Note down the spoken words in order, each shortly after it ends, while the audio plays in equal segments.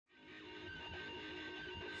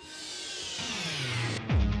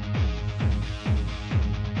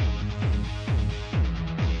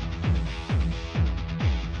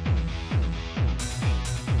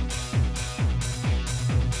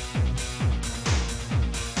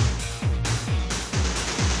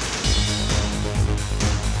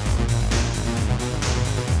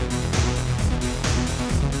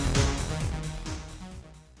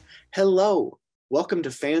Hello, welcome to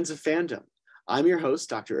Fans of Fandom. I'm your host,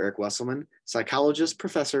 Dr. Eric Wesselman, psychologist,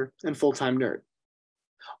 professor, and full-time nerd.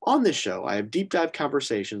 On this show, I have deep dive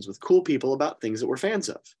conversations with cool people about things that we're fans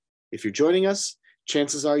of. If you're joining us,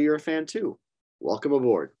 chances are you're a fan too. Welcome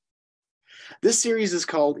aboard. This series is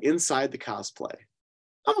called Inside the Cosplay.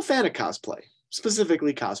 I'm a fan of cosplay,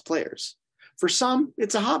 specifically cosplayers. For some,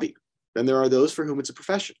 it's a hobby. Then there are those for whom it's a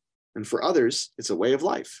profession. And for others, it's a way of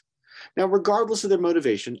life. Now, regardless of their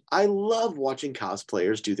motivation, I love watching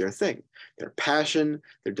cosplayers do their thing. Their passion,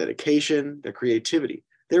 their dedication, their creativity.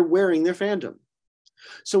 They're wearing their fandom.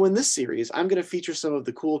 So in this series, I'm going to feature some of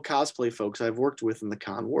the cool cosplay folks I've worked with in the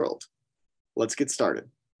con world. Let's get started.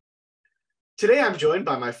 Today, I'm joined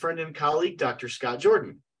by my friend and colleague, Dr. Scott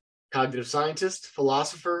Jordan, cognitive scientist,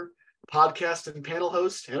 philosopher, podcast and panel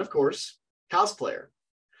host, and of course, cosplayer.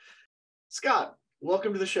 Scott,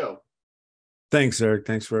 welcome to the show. Thanks, Eric.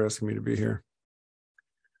 Thanks for asking me to be here.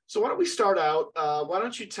 So why don't we start out? Why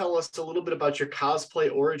don't you tell us a little bit about your cosplay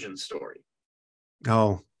origin story?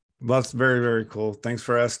 Oh, well, that's very, very cool. Thanks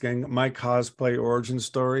for asking. My cosplay origin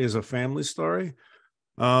story is a family story.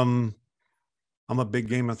 I'm a big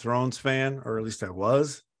Game of Thrones fan, or at least I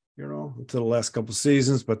was, until the last couple of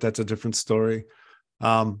seasons, but that's a different story.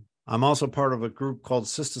 I'm also part of a group called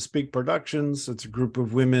Sister Speak Productions. It's a group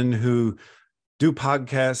of women who do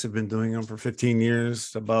podcasts, have been doing them for 15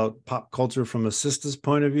 years about pop culture from a sister's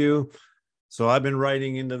point of view. So I've been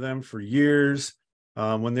writing into them for years.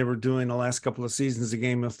 When they were doing the last couple of seasons of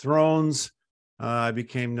Game of Thrones, I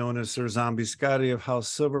became known as Sir Zombie Scotty of House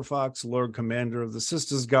Silverfox, Lord Commander of the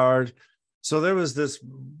Sisters Guard. So there was this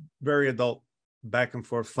very adult back and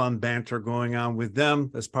forth fun banter going on with them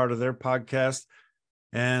as part of their podcast.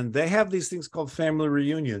 And they have these things called family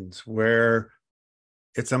reunions where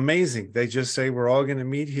it's amazing. They just say, we're all going to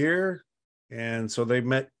meet here. And so they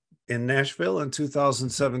met in Nashville in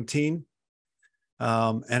 2017.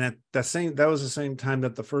 And at that was the same time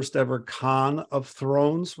that the first ever Con of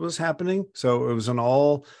Thrones was happening. So it was an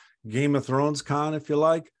all Game of Thrones con, if you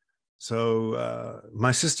like. So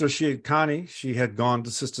my sister, Connie, she had gone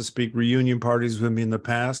to Sister Speak reunion parties with me in the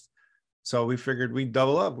past. So we figured we'd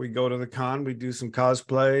double up. We'd go to the con, we'd do some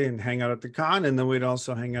cosplay and hang out at the con. And then we'd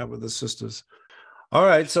also hang out with the sisters. All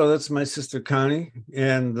right, so that's my sister Connie,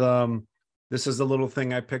 and this is a little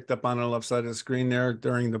thing I picked up on the left side of the screen there.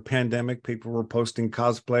 During the pandemic, people were posting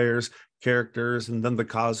cosplayers, characters, and then the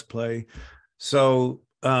cosplay. So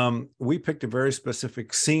we picked a very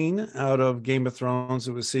specific scene out of Game of Thrones.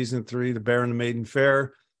 It was season 3, The Bear and the Maiden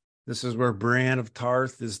Fair. This is where Bran of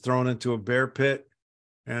Tarth is thrown into a bear pit,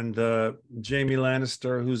 and Jaime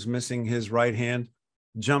Lannister, who's missing his right hand,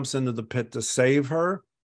 jumps into the pit to save her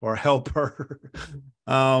or help her.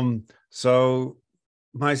 So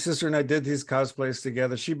my sister and I did these cosplays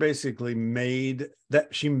together. She basically made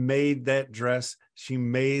that. She made that dress. She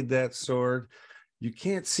made that sword. You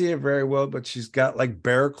can't see it very well, but she's got like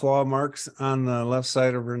bear claw marks on the left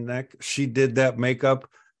side of her neck. She did that makeup.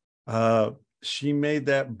 She made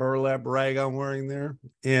that burlap rag I'm wearing there.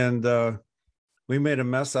 And we made a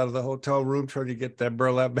mess out of the hotel room trying to get that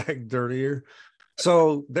burlap bag dirtier.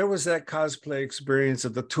 So there was that cosplay experience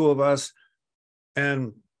of the two of us.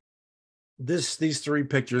 And these 3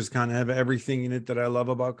 pictures kind of have everything in it that I love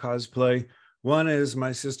about cosplay. One is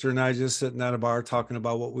my sister and I just sitting at a bar talking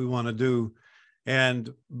about what we want to do.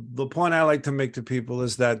 And the point I like to make to people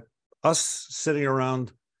is that two of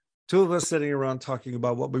us sitting around talking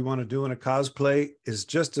about what we want to do in a cosplay is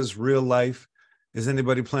just as real life as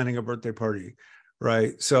anybody planning a birthday party.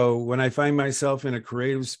 Right. So when I find myself in a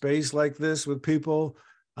creative space like this with people,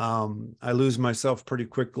 I lose myself pretty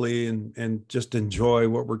quickly and just enjoy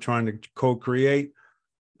what we're trying to co-create.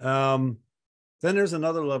 Then there's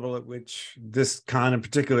another level at which this con in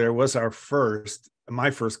particular was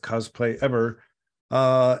my first cosplay ever.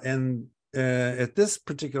 And at this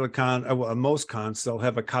particular con, most cons still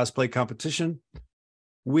have a cosplay competition.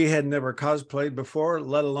 We had never cosplayed before,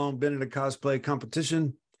 let alone been in a cosplay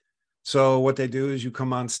competition. So what they do is you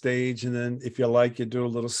come on stage, and then if you like, you do a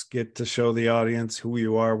little skit to show the audience who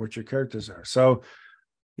you are, what your characters are. So,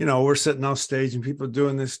 we're sitting off stage and people are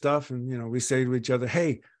doing this stuff. And, we say to each other,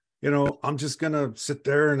 hey, I'm just going to sit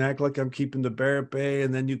there and act like I'm keeping the bear at bay.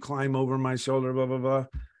 And then you climb over my shoulder, blah, blah, blah.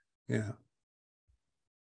 Yeah.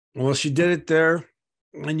 Well, she did it there.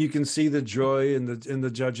 And you can see the joy in the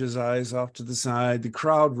judge's eyes off to the side. The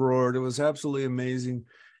crowd roared. It was absolutely amazing.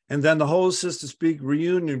 And then the whole Sister Speak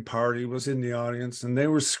reunion party was in the audience, and they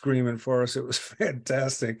were screaming for us. It was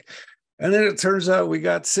fantastic. And then it turns out we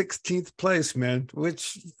got 16th place, man,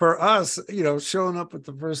 which for us, showing up at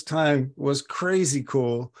the first time was crazy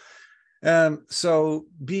cool. So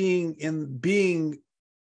being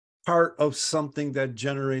part of something that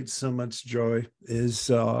generates so much joy is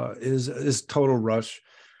Total Rush.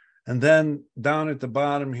 And then down at the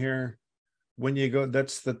bottom here, when you go,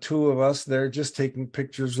 that's the two of us there just taking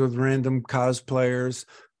pictures with random cosplayers.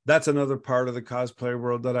 That's another part of the cosplay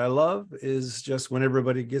world that I love, is just when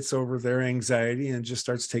everybody gets over their anxiety and just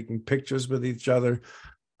starts taking pictures with each other.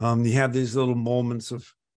 You have these little moments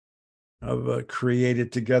of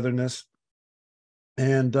created togetherness.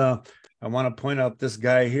 And I want to point out this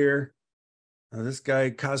guy here. This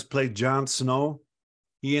guy cosplayed Jon Snow.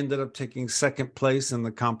 He ended up taking second place in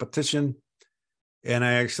the competition. And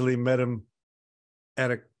I actually met him at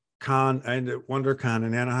a con, and at WonderCon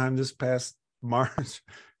in Anaheim this past March.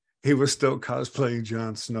 He was still cosplaying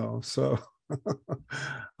Jon Snow. So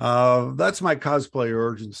that's my cosplay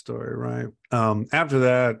origin story, right? After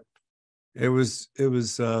that, it was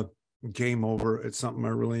game over. It's something I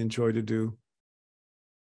really enjoy to do.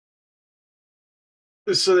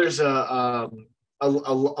 So there's a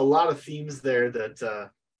lot of themes there that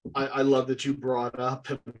I love that you brought up,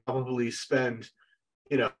 and probably spend,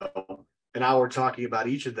 an hour talking about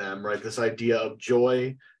each of them, right? This idea of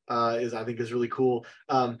joy I think is really cool.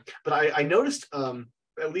 But I noticed,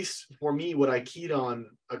 at least for me, what I keyed on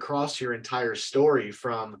across your entire story,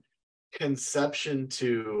 from conception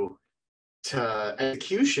to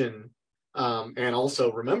execution, and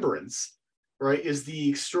also remembrance, right, is the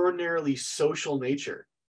extraordinarily social nature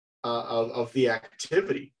of the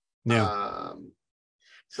activity. Yeah.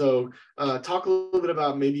 So talk a little bit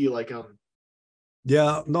about maybe like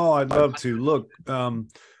yeah, no, I'd love to. Look, in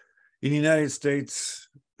the United States,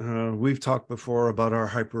 we've talked before about our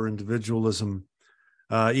hyper individualism.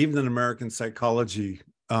 Even in American psychology,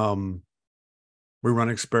 we run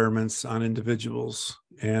experiments on individuals,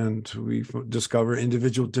 and we discover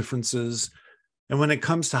individual differences. And when it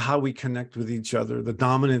comes to how we connect with each other, the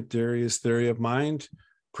dominant theory is theory of mind,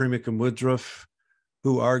 Primick and Woodruff,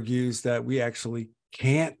 who argues that we actually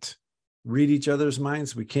can't read each other's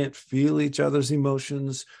minds. We can't feel each other's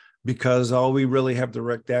emotions, because all we really have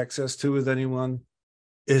direct access to with anyone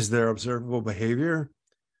is their observable behavior.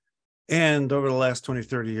 And over the last 20,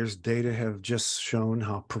 30 years, data have just shown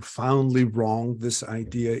how profoundly wrong this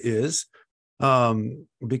idea is,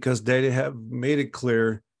 because data have made it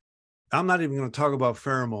clear. I'm not even going to talk about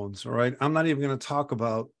pheromones, all right? I'm not even going to talk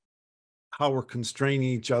about how we're constraining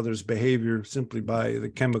each other's behavior simply by the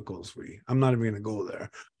chemicals. I'm not even going to go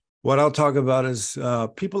there. What I'll talk about is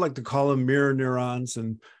people like to call them mirror neurons,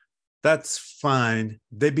 and that's fine.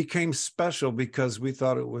 They became special because we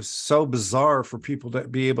thought it was so bizarre for people to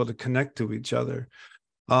be able to connect to each other.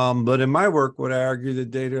 But in my work, what I argue,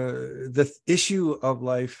 the issue of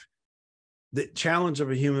life, the challenge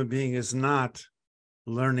of a human being is not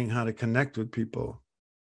learning how to connect with people.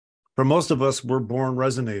 For most of us, we're born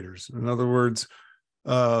resonators. In other words,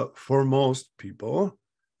 for most people,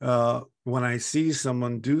 when I see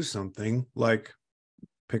someone do something like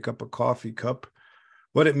pick up a coffee cup,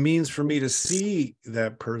 what it means for me to see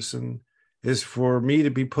that person is for me to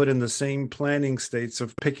be put in the same planning states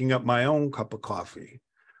of picking up my own cup of coffee.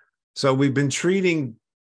 So we've been treating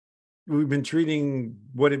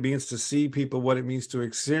what it means to see people, what it means to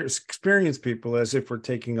experience people, as if we're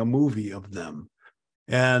taking a movie of them.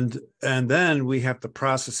 And then we have to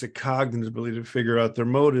process it cognitively to figure out their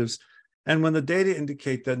motives. And when the data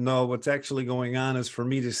indicate that, no, what's actually going on is for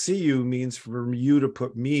me to see you means for you to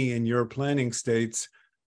put me in your planning states,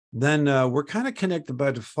 then we're kind of connected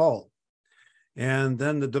by default. And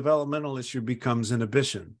then the developmental issue becomes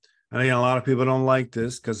inhibition. And a lot of people don't like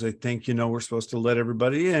this because they think, we're supposed to let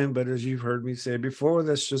everybody in. But as you've heard me say before,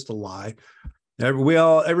 that's just a lie.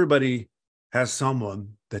 Everybody has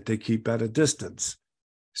someone that they keep at a distance.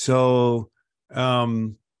 So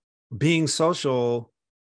being social,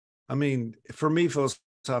 for me,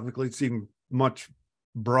 philosophically, it's even much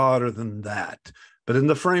broader than that. But in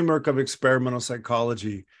the framework of experimental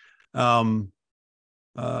psychology, there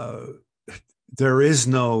is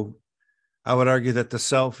no, I would argue that the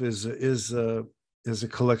self is a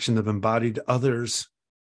collection of embodied others.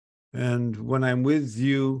 And when I'm with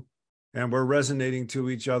you and we're resonating to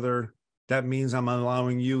each other, that means I'm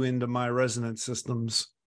allowing you into my resonance systems.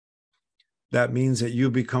 That means that you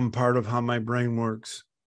become part of how my brain works,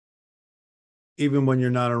 even when you're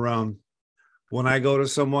not around. When I go to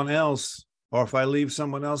someone else, or if I leave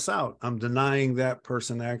someone else out, I'm denying that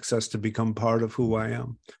person access to become part of who I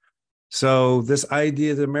am. So this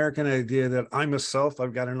idea, the American idea that I'm a self,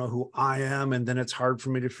 I've got to know who I am, and then it's hard for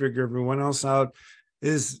me to figure everyone else out,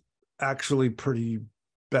 is actually pretty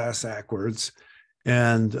bass-ackwards.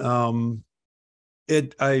 And I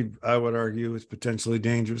would argue it's potentially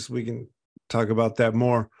dangerous. We can talk about that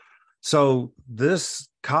more. So this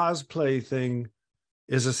cosplay thing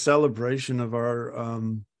is a celebration of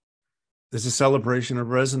is a celebration of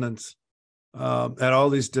resonance at all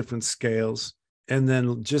these different scales, and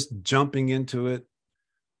then just jumping into it,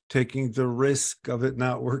 taking the risk of it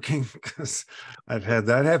not working, because I've had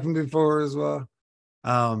that happen before as well,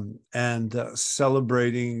 and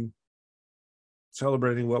celebrating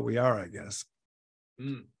what we are, I guess.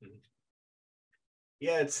 Mm-hmm.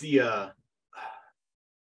 Yeah, it's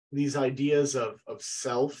these ideas of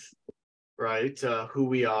self, right? Who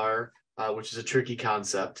we are, which is a tricky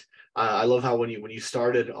concept. I love how when you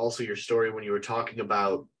started also your story, when you were talking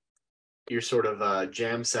about your sort of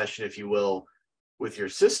jam session, if you will, with your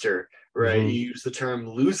sister, right? Mm-hmm. You use the term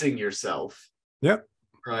losing yourself. Yep.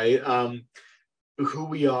 Right. Who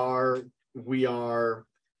we are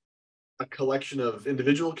a collection of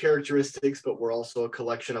individual characteristics, but we're also a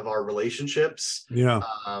collection of our relationships. Yeah.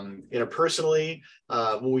 Interpersonally,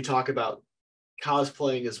 when we talk about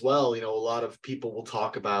cosplaying as well, a lot of people will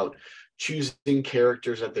talk about choosing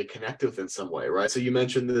characters that they connect with in some way, right? So you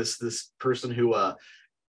mentioned this person who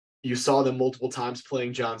you saw them multiple times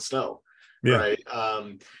playing Jon Snow, Yeah. right?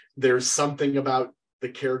 There's something about the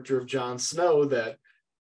character of Jon Snow that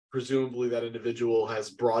presumably that individual has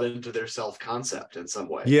brought into their self-concept in some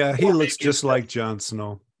way. Yeah, he looks just like Jon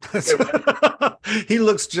Snow. He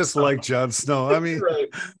looks just like Jon Snow. I mean, right.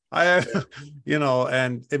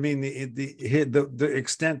 And I mean the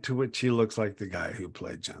extent to which he looks like the guy who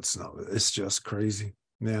played Jon Snow, it's just crazy.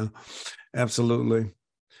 Yeah, absolutely.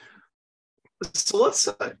 So let's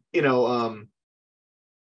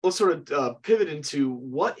let's sort of pivot into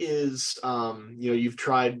what is you've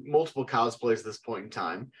tried multiple cosplays at this point in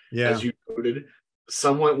time. Yeah. As you noted,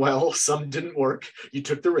 some went well, some didn't work. You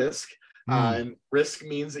took the risk, and risk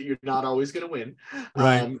means that you're not always going to win.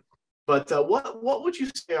 Right. But what would you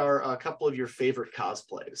say are a couple of your favorite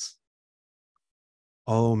cosplays?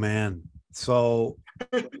 Oh man, so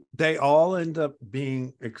they all end up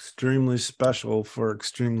being extremely special for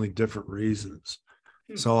extremely different reasons.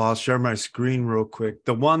 So I'll share my screen real quick.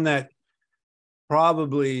 The one that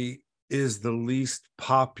probably is the least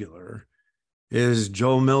popular is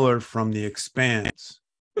Joe Miller from the Expanse.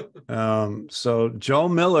 So Joe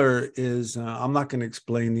Miller is, I'm not going to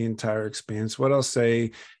explain the entire Expanse. What I'll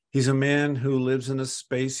say, he's a man who lives in a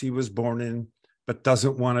space he was born in, but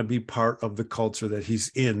doesn't want to be part of the culture that he's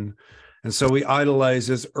in. And so he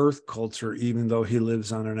idolizes Earth culture, even though he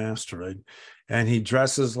lives on an asteroid. And he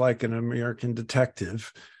dresses like an American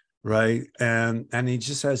detective, right? And he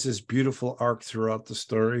just has this beautiful arc throughout the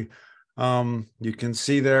story. You can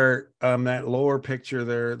see there, that lower picture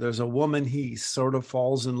there's a woman he sort of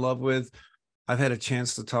falls in love with. I've had a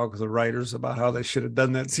chance to talk with the writers about how they should have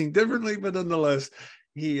done that scene differently, but nonetheless,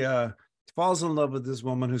 he falls in love with this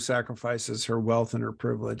woman who sacrifices her wealth and her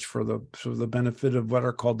privilege for the benefit of what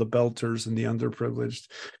are called the belters and the underprivileged.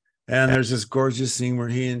 And there's this gorgeous scene where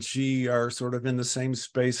he and she are sort of in the same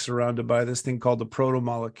space, surrounded by this thing called the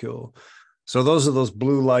proto-molecule. So those are those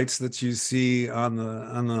blue lights that you see on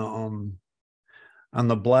the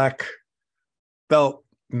black belt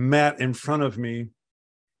mat in front of me.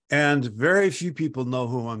 And very few people know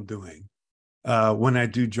who I'm doing when I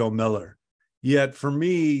do Joe Miller. Yet for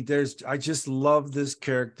me, I just love this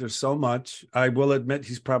character so much. I will admit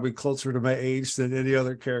he's probably closer to my age than any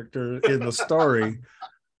other character in the story.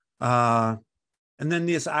 And then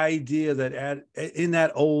this idea that in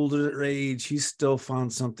that older age, he still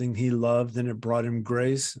found something he loved and it brought him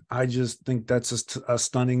grace. I just think that's a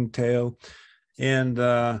stunning tale. And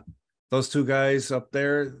those two guys up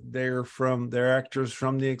there, they're actors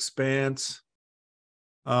from The Expanse.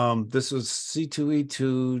 This was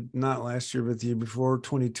C2E2, not last year, but the year before,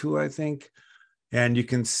 22, I think. And you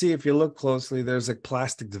can see, if you look closely, there's a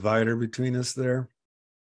plastic divider between us there,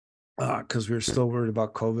 because we were still worried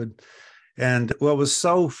about COVID. And what was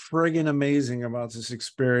so friggin' amazing about this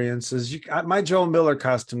experience is my Joe Miller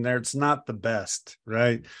costume there, it's not the best,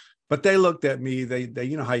 right? But they looked at me, they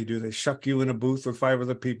you know how you do, they shuck you in a booth with 5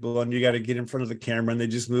 other people and you got to get in front of the camera and they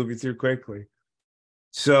just move you through quickly.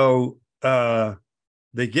 So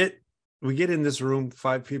we get in this room,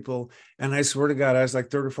 5 people, and I swear to God, I was like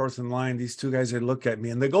 3rd or 4th in line. These 2 guys, they look at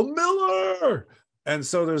me and they go, Miller! And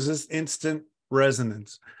so there's this instant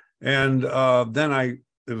resonance. And then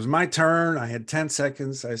it was my turn. I had 10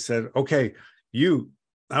 seconds. I said, okay,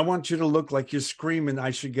 I want you to look like you're screaming,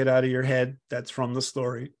 I should get out of your head. That's from the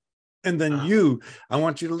story. And then I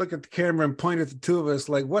want you to look at the camera and point at the 2 of us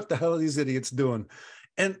like, what the hell are these idiots doing?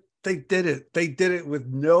 And they did it. They did it with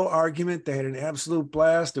no argument. They had an absolute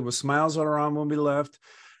blast. There was smiles all around when we left.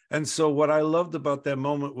 And so what I loved about that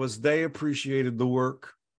moment was they appreciated the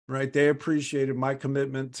work, right? They appreciated my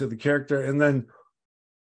commitment to the character. And then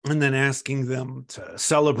and then asking them to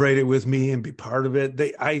celebrate it with me and be part of it.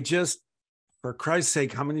 For Christ's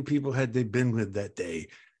sake, how many people had they been with that day?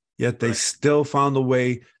 Yet they still found a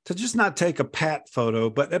way to just not take a pat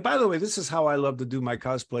photo. But by the way, this is how I love to do my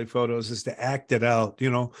cosplay photos, is to act it out,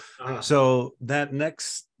 So that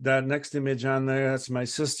next image on there, that's my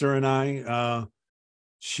sister and I.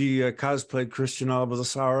 She cosplayed Christian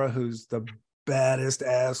Albazara, who's the baddest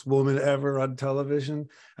ass woman ever on television.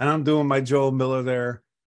 And I'm doing my Joel Miller there.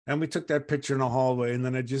 And we took that picture in the hallway, and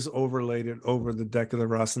then I just overlaid it over the deck of the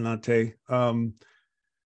Rocinante.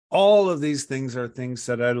 All of these things are things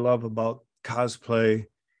that I love about cosplay,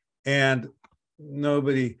 and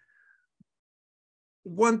nobody.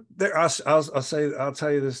 I'll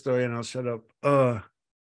tell you this story, and I'll shut up.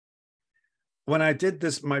 When I did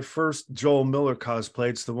this, my first Joel Miller cosplay,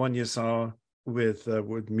 it's the one you saw with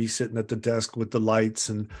me sitting at the desk with the lights,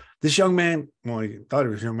 and this young man, well, he thought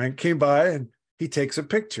he was a young man, came by and he takes a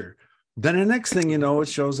picture. Then the next thing you know, it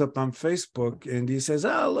shows up on Facebook, and he says,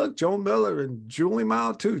 "Oh, look, Joel Miller and Julie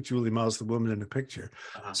Mao too." Julie Mao's the woman in the picture.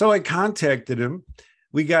 So I contacted him.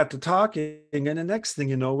 We got to talking, and the next thing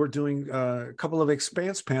you know, we're doing a couple of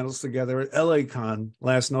Expanse panels together at LACon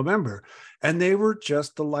last November, and they were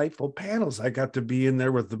just delightful panels. I got to be in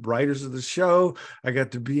there with the writers of the show. I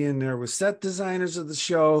got to be in there with set designers of the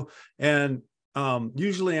show, and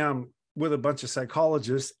usually I'm with a bunch of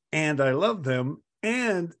psychologists, and I love them.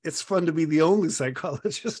 And it's fun to be the only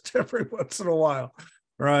psychologist every once in a while,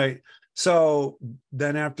 right? So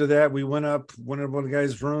then after that, we went up, went in one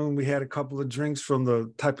guy's room. We had a couple of drinks from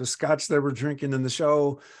the type of scotch they were drinking in the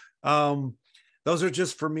show. Those are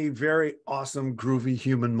just, for me, very awesome, groovy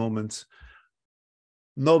human moments.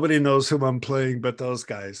 Nobody knows who I'm playing but those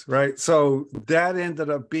guys, right? So that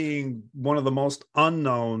ended up being one of the most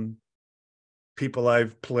unknown people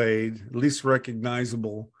I've played, least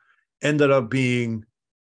recognizable, ended up being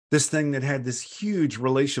this thing that had this huge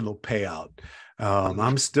relational payout.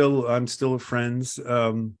 I'm still friends.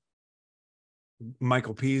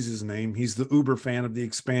 Michael P's his name. He's the uber fan of the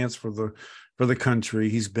Expanse for the country.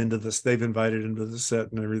 He's been to this. They've invited him to the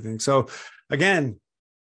set and everything. So again,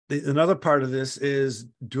 another part of this is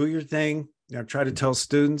do your thing. Try to tell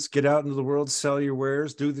students, get out into the world, sell your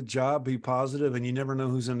wares, do the job, be positive, and you never know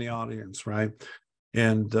who's in the audience, right?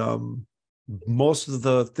 And most of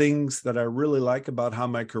the things that I really like about how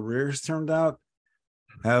my career has turned out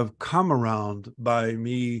have come around by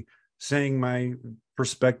me saying my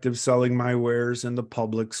perspective, selling my wares in the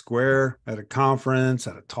public square, at a conference,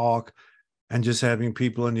 at a talk, and just having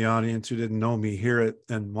people in the audience who didn't know me hear it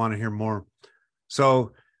and want to hear more.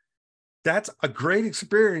 So that's a great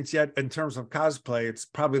experience. Yet in terms of cosplay, it's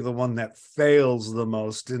probably the one that fails the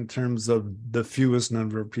most in terms of the fewest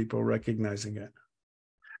number of people recognizing it.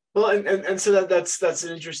 Well, and so that's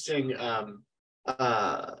an interesting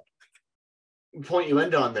point you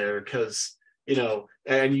end on there, because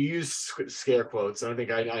and you use scare quotes, and I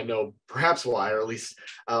think I know perhaps why, or at least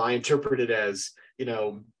I interpret it as,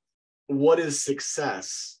 what is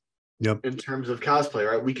success? Yep. In terms of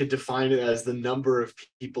cosplay, right? We could define it as the number of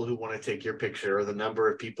people who want to take your picture, or the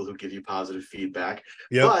number of people who give you positive feedback.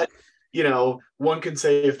 Yep. But one can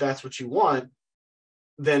say, if that's what you want,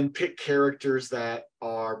 then pick characters that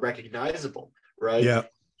are recognizable, right? Yeah.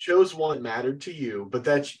 Chose one that mattered to you, but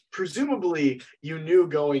that presumably you knew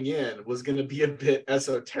going in was going to be a bit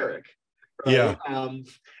esoteric, right? Yeah.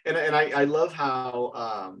 And I love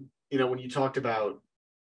how when you talked about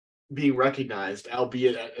being recognized,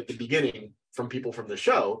 albeit at the beginning from people from the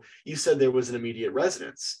show, you said there was an immediate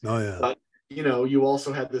resonance. Oh yeah. But you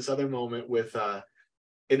also had this other moment with an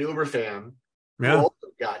Uber fan who also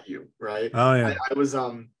got you, right? Oh yeah. I was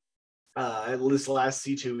this last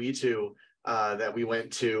C2E2 that we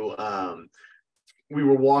went to, we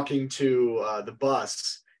were walking to the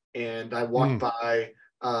bus, and I walked by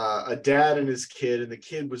a dad and his kid, and the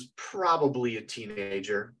kid was probably a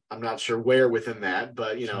teenager. I'm not sure where within that,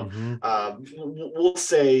 but we'll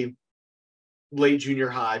say late junior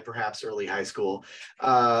high, perhaps early high school,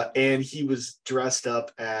 and he was dressed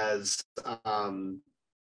up as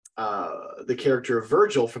the character of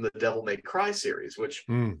Virgil from the Devil May Cry series, which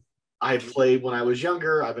I played when I was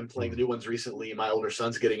younger. I've been playing the new ones recently. My older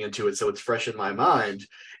son's getting into it, so it's fresh in my mind.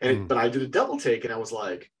 But I did a double take, and I was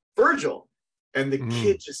like, Virgil. And the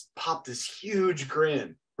kid just popped this huge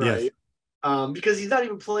grin, right? Yes. Because he's not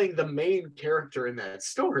even playing the main character in that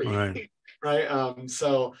story, right? Right.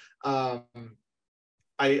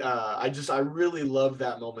 I really love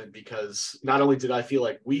that moment, because not only did I feel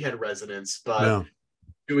like we had resonance, but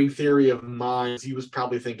doing theory of minds, he was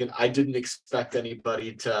probably thinking, I didn't expect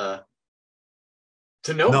anybody to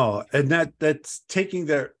know. No, and that's taking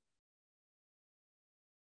their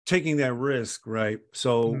taking that risk, right?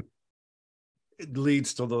 So it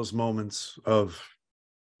leads to those moments of,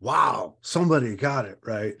 wow, somebody got it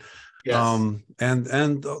right. Yes.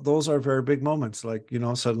 Those are very big moments. Like,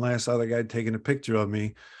 suddenly I saw the guy taking a picture of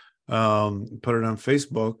me, put it on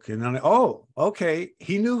Facebook, and then, oh, okay,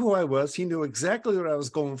 he knew who I was. He knew exactly what I was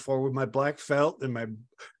going for with my black felt and my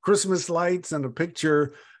Christmas lights and a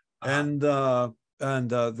picture. And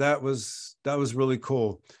that was really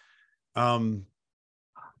cool. I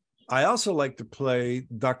also like to play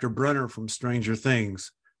Dr. Brenner from Stranger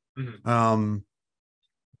Things.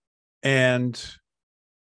 And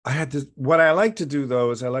what I like to do though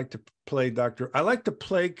is I like to play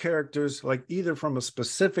characters like either from a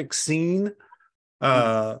specific scene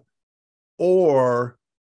or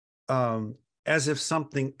as if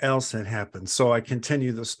something else had happened. So I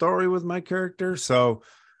continue the story with my character. So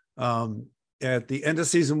at the end of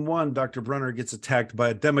season 1, Dr. Brenner gets attacked by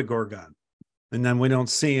a Demogorgon, and then we don't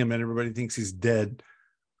see him and everybody thinks he's dead.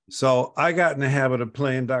 So I got in the habit of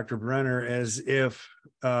playing Dr. Brenner as if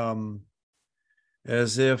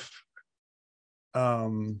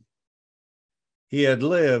he had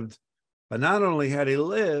lived, but not only had he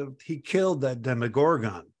lived, he killed that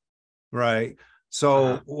Demogorgon, right?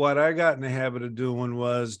 So what I got in the habit of doing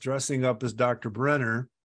was dressing up as Dr. Brenner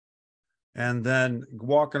and then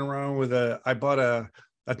walking around with I bought a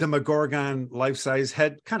Demogorgon life-size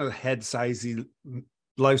head, kind of head-sizey,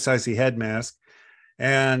 life-sizey head mask.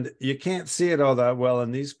 And you can't see it all that well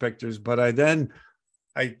in these pictures, but I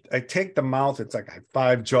take the mouth, it's like I have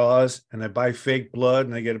 5 jaws, and I buy fake blood,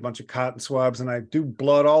 and I get a bunch of cotton swabs, and I do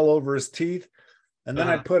blood all over his teeth. And then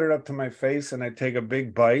I put it up to my face, and I take a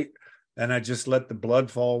big bite, and I just let the blood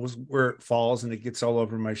fall where it falls, and it gets all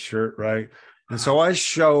over my shirt, right? And so I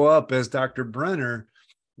show up as Dr. Brenner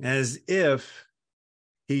as if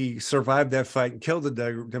he survived that fight and killed the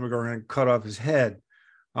Demogorgon and cut off his head.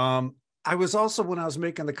 I was also, when I was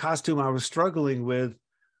making the costume, I was struggling with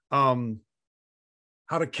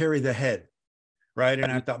how to carry the head, right?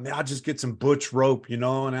 And I thought, man, I'll just get some butch rope, and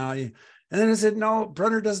then I said, no,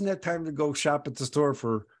 Brenner doesn't have time to go shop at the store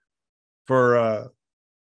for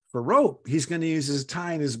rope. He's going to use his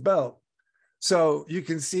tie and his belt. So you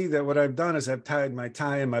can see that what I've done is I've tied my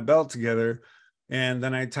tie and my belt together, and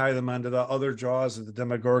then I tie them onto the other jaws of the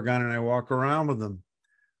Demogorgon, and I walk around with them.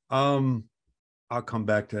 I'll come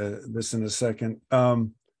back to this in a second.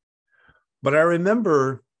 But I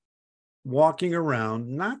remember walking around,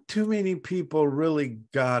 not too many people really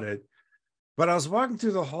got it, but I was walking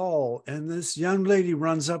through the hall and this young lady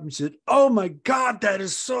runs up and said, "Oh my God, that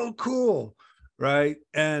is so cool." Right.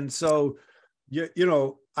 And so,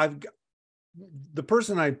 the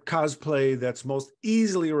person I cosplay that's most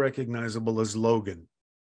easily recognizable is Logan.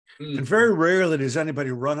 And very rarely does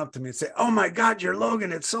anybody run up to me and say, "Oh my God, you're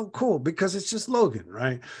Logan. It's so cool," because it's just Logan,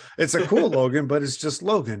 right? It's a cool Logan, but it's just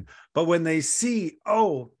Logan. But when they see,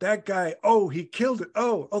 oh, that guy, oh, he killed it.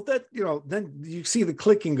 Oh, that, then you see the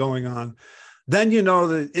clicking going on. Then you know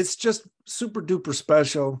that it's just super duper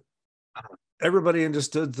special. Everybody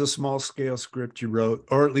understood the small scale script you wrote,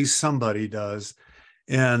 or at least somebody does.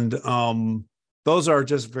 And those are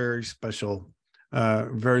just very special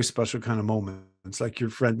kind of moments. It's like your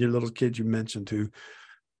friend, your little kid you mentioned who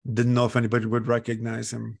didn't know if anybody would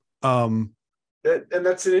recognize him. And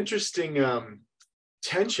that's an interesting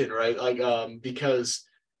tension, right? Like, because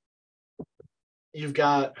you've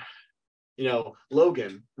got,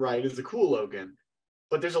 Logan, right, is the cool Logan,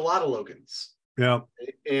 but there's a lot of Logans. Yeah.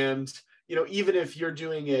 And, even if you're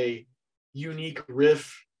doing a unique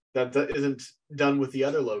riff that isn't done with the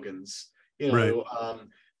other Logans, Right.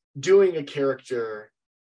 Doing a character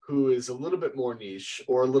who is a little bit more niche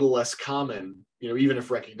or a little less common, even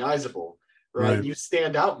if recognizable, right? You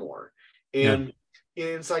stand out more. And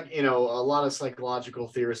it's like, a lot of psychological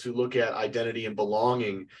theorists who look at identity and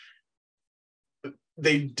belonging,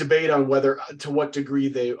 they debate on to what degree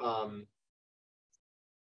they,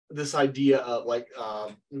 this idea of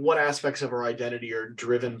what aspects of our identity are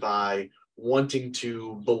driven by wanting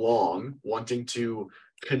to belong, wanting to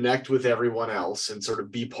connect with everyone else and sort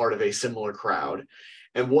of be part of a similar crowd,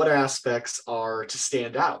 and what aspects are to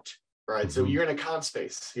stand out, right? So you're in a con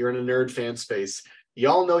space, you're in a nerd fan space,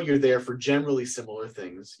 y'all know you're there for generally similar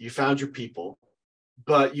things. You found your people,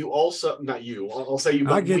 but you also, not you, I'll say you,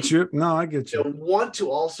 but I get you. No, I get you. Want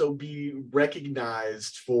to also be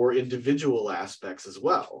recognized for individual aspects as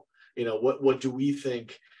well. What do we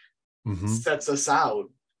think sets us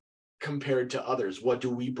out compared to others? What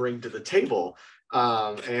do we bring to the table?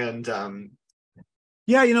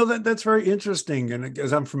 Yeah, that's very interesting. And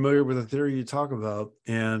as I'm familiar with the theory you talk about,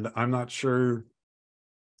 and I'm not sure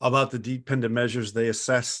about the dependent measures they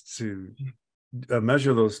assess to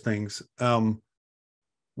measure those things.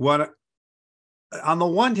 What on the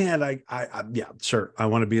one hand, yeah, sure, I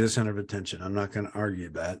want to be the center of attention. I'm not going to argue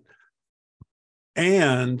that.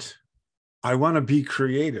 And I want to be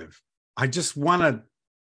creative. I just want to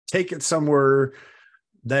take it somewhere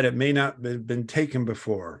that it may not have been taken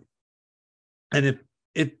before. And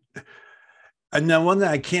on the one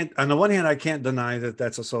hand, I can't deny that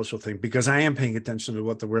that's a social thing, because I am paying attention to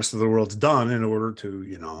what the rest of the world's done in order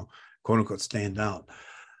to, quote unquote, stand out.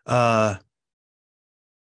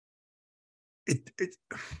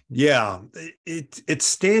 It's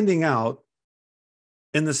standing out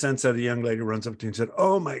in the sense that a young lady runs up to you and said,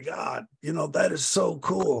 "Oh my God, that is so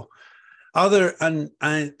cool." And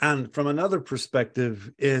from another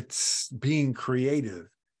perspective, it's being creative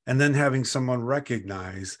and then having someone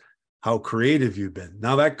recognize how creative you've been.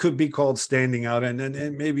 Now that could be called standing out,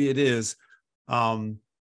 and maybe it is. In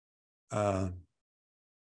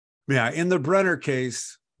the Brenner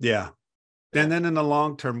case, yeah. And then in the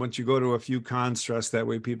long term, once you go to a few constructs, that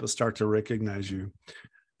way people start to recognize you,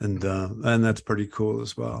 and that's pretty cool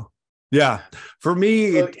as well. Yeah, for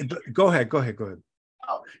me, go ahead.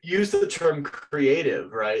 Use the term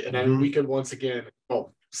creative, right? And then we could once again,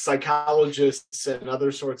 psychologists and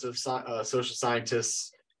other sorts of social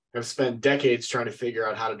scientists have spent decades trying to figure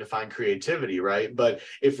out how to define creativity, right? But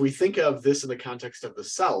if we think of this in the context of the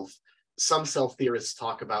self, some self theorists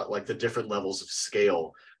talk about like the different levels of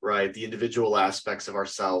scale, right? The individual aspects of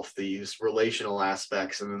ourself, these relational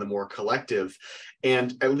aspects, and then the more collective.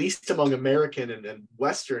 And at least among American and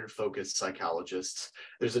Western focused psychologists,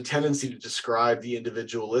 there's a tendency to describe the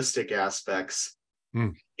individualistic aspects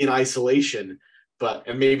in isolation.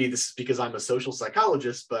 And maybe this is because I'm a social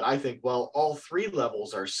psychologist, but I think, well, all three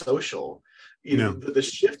levels are social. The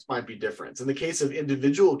shift might be different. In the case of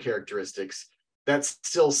individual characteristics, that's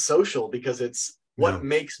still social, because it's what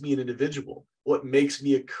makes me an individual, what makes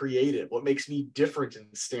me a creative, what makes me different and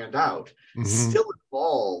stand out, still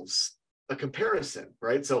involves a comparison,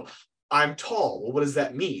 right? So I'm tall. Well, what does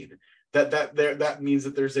that mean? That means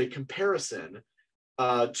that there's a comparison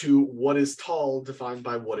to what is tall defined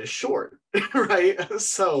by what is short, right?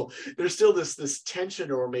 So there's still this tension,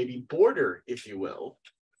 or maybe border, if you will,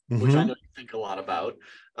 which I know you think a lot about.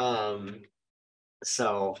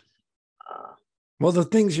 Well, the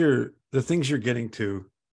things you're getting to,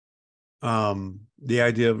 the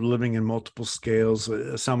idea of living in multiple scales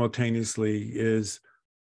simultaneously is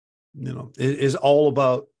all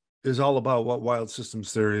about what wild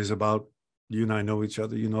systems theory is about. You and I know each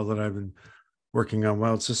other. You know that I've been working on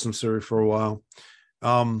wild systems theory for a while.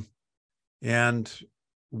 And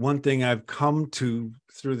one thing I've come to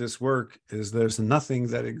through this work is there's nothing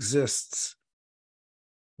that exists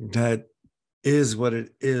that is what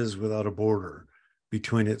it is without a border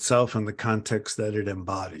between itself and the context that it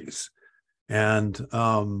embodies. And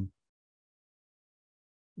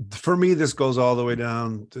for me, this goes all the way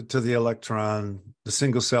down to the electron, the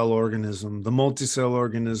single cell organism, the multi-cell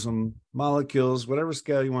organism, molecules, whatever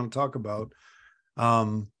scale you want to talk about.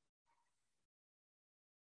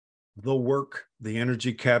 The work, the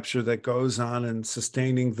energy capture that goes on and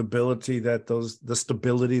sustaining the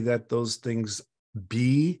stability that those things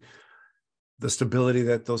be, the stability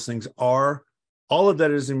that those things are, all of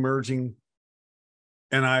that is emerging.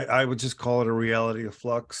 And I would just call it a reality of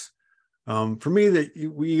flux. For me,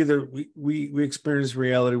 that we experience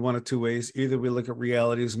reality one of two ways. Either we look at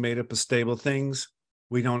reality as made up of stable things.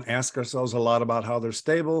 We don't ask ourselves a lot about how they're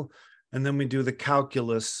stable. And then we do the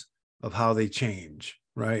calculus of how they change,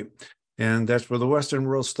 right? And that's where the Western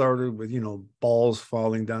world started with, balls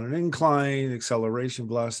falling down an incline, acceleration,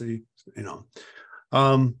 velocity,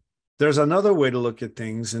 There's another way to look at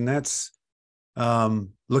things, and that's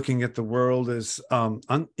looking at the world as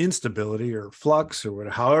instability or flux or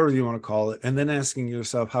however you want to call it, and then asking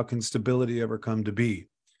yourself, how can stability ever come to be?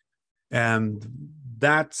 And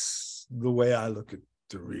that's the way I look at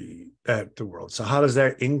the world. So how does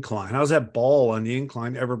that incline, how does that ball on the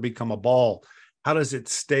incline ever become a ball? How does it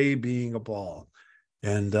stay being a ball?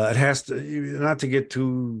 And it has to, not to get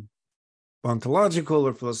too ontological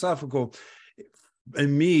or philosophical.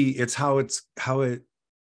 In me, it's how it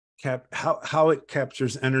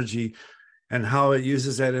captures energy and how it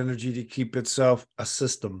uses that energy to keep itself a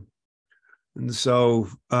system. And so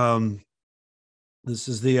this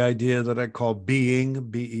is the idea that I call being,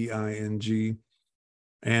 B-E-I-N-G.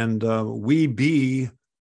 And we be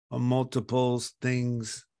multiple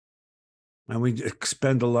things, and we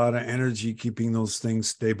expend a lot of energy keeping those things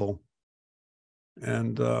stable.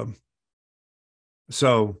 And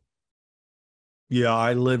yeah,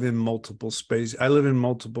 I live in multiple space. I live in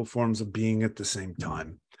multiple forms of being at the same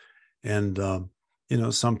time. And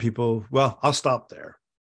some people, well, I'll stop there.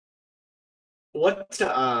 What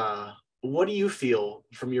do you feel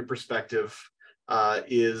from your perspective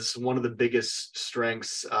is one of the biggest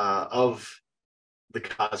strengths of the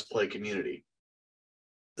cosplay community?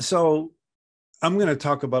 So I'm going to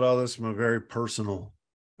talk about all this from a very personal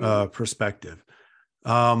perspective.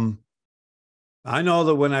 I know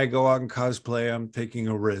that when I go out and cosplay, I'm taking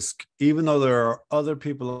a risk, even though there are other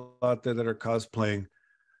people out there that are cosplaying.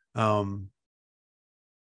 I'm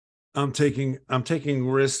taking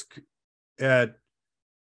risk at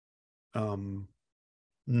ending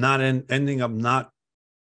up not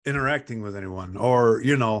interacting with anyone, or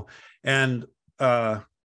and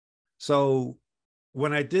so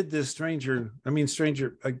when I did this Stranger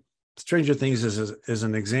Things is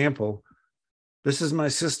an example. This is my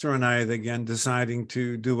sister and I again deciding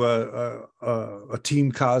to do a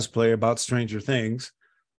team cosplay about Stranger Things.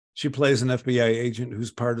 She plays an FBI agent who's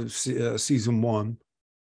part of season 1.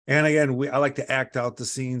 And again, I like to act out the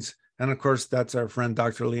scenes. And of course, that's our friend,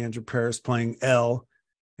 Dr. Leandra Paris, playing Elle.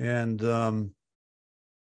 And,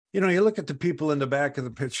 you look at the people in the back of the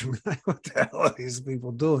picture, what the hell are these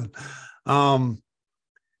people doing? I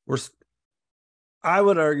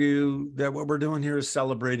would argue that what we're doing here is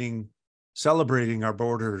celebrating our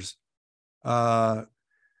borders. Quite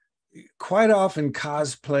often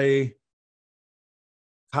cosplay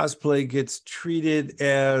gets treated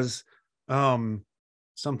as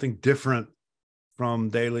something different from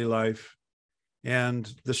daily life. And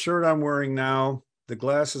the shirt I'm wearing now, the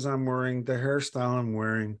glasses I'm wearing, the hairstyle I'm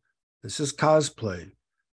wearing, this is cosplay.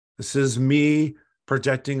 This is me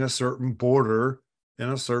projecting a certain border in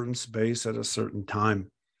a certain space at a certain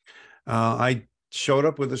time. I showed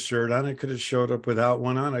up with a shirt on. I could have showed up without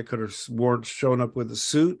one on. I could have shown up with a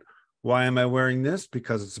suit. Why am I wearing this?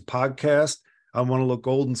 Because it's a podcast. I want to look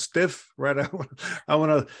old and stiff, right? I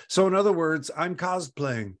want to. So in other words, I'm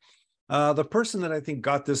cosplaying. The person that I think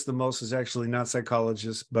got this the most is actually not a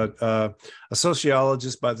psychologist, but a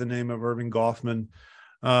sociologist by the name of Irving Goffman.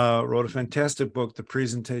 Wrote a fantastic book, The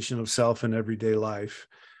Presentation of Self in Everyday Life.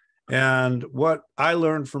 And what I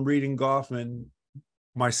learned from reading Goffman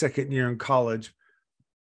my second year in college,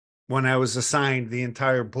 when I was assigned the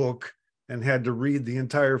entire book and had to read the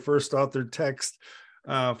entire first author text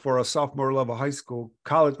for a sophomore level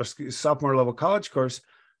college course,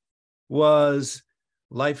 was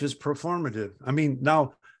life is performative. I mean,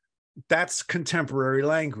 now that's contemporary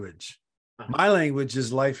language. My language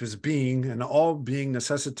is life is being, and all being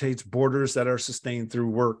necessitates borders that are sustained through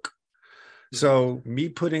work. So me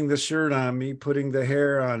putting the shirt on, me putting the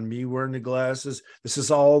hair on, me wearing the glasses, this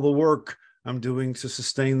is all the work I'm doing to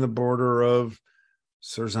sustain the border of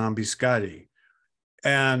Sir Zombie Scotty.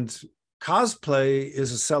 And cosplay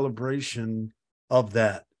is a celebration of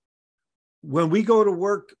that. When we go to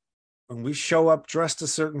work, when we show up dressed a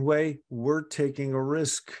certain way, we're taking a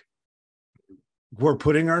risk. We're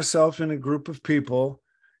putting ourselves in a group of people,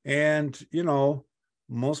 and, a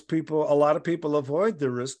lot of people avoid the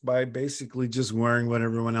risk by basically just wearing what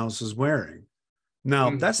everyone else is wearing. Now,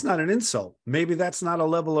 that's not an insult. Maybe that's not a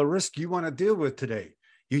level of risk you want to deal with today.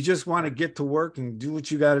 You just want to get to work and do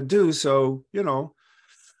what you got to do. So,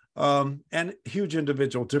 and huge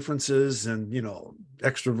individual differences and,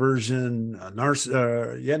 extroversion,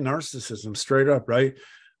 narcissism, straight up, right?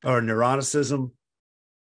 Or neuroticism.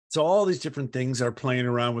 So all these different things are playing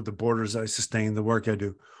around with the borders I sustain, the work I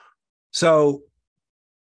do. So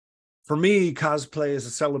for me, cosplay is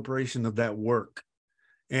a celebration of that work.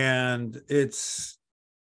 And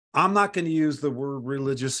I'm not going to use the word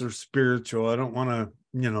religious or spiritual. I don't want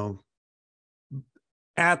to,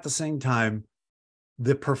 at the same time,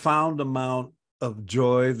 the profound amount of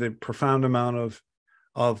joy, the profound amount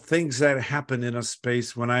of things that happen in a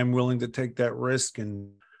space when I'm willing to take that risk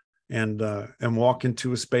and walk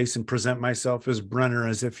into a space and present myself as Brenner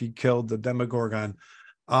as if he killed the Demogorgon.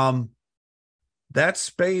 That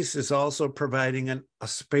space is also providing a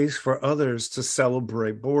space for others to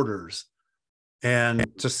celebrate borders and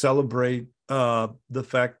to celebrate the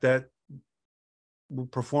fact that we're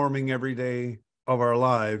performing every day of our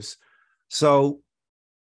lives. So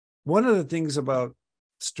one of the things about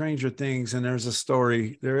Stranger Things, and there is a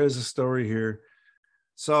story here.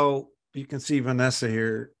 So you can see Vanessa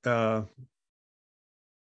here,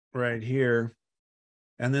 right here.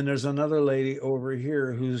 And then there's another lady over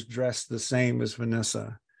here who's dressed the same as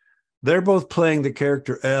Vanessa. They're both playing the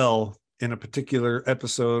character Elle in a particular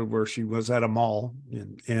episode where she was at a mall.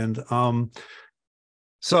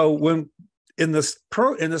 So when in the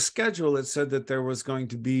schedule, it said that there was going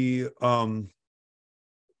to be a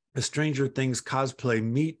Stranger Things cosplay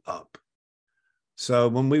meetup. So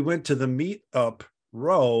when we went to the meetup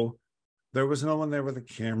row, There was no one there with a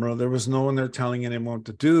camera. There was no one there telling anyone what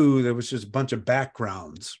to do. There was just a bunch of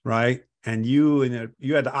backgrounds, right? And you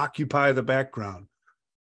had to occupy the background.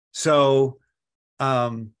 So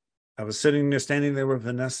I was standing there with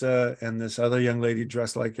Vanessa and this other young lady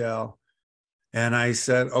dressed like Al. And I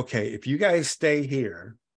said, okay, if you guys stay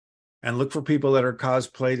here and look for people that are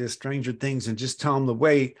cosplayed as Stranger Things and just tell them to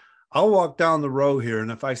wait, I'll walk down the row here.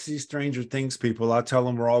 And if I see Stranger Things people, I'll tell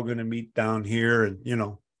them we're all going to meet down here. And,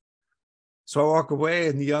 so I walk away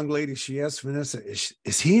and the young lady, she asked Vanessa,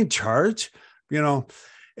 is he in charge?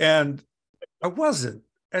 And I wasn't.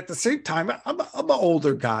 At the same time, I'm an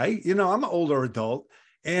older guy, I'm an older adult.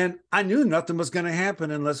 And I knew nothing was going to happen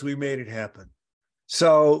unless we made it happen.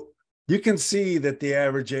 So you can see that the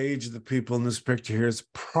average age of the people in this picture here is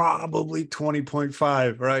probably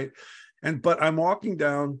 20.5, right? But I'm walking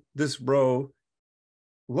down this row,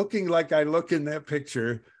 looking like I look in that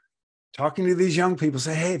picture, talking to these young people,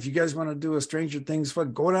 say, hey, if you guys want to do a Stranger Things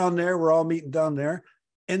fun, go down there. We're all meeting down there.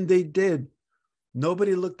 And they did.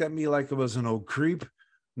 Nobody looked at me like I was an old creep.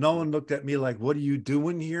 No one looked at me like, what are you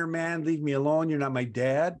doing here, man? Leave me alone. You're not my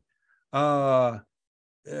dad.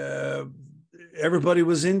 Everybody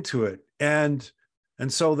was into it. And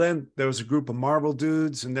so then there was a group of Marvel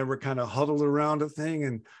dudes and they were kind of huddled around a thing.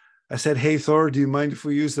 And I said, hey, Thor, do you mind if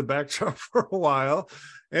we use the backdrop for a while?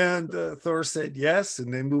 And Thor said yes.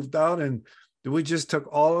 And they moved out and we just took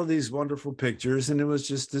all of these wonderful pictures. And it was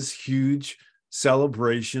just this huge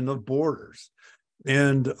celebration of borders.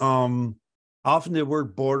 And often the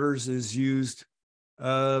word borders is used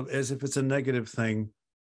as if it's a negative thing.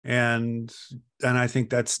 And I think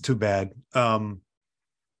that's too bad.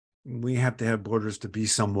 We have to have borders to be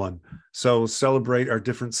someone. So celebrate our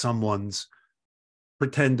different someones,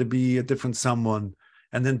 pretend to be a different someone,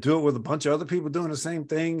 and then do it with a bunch of other people doing the same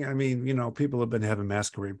thing. I mean, people have been having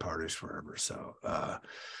masquerade parties forever. So,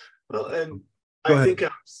 well, and I think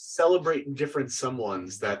celebrating different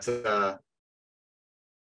someones, that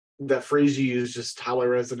phrase you use, just how I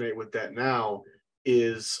resonate with that now,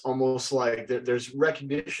 is almost like there's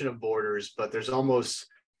recognition of borders, but there's almost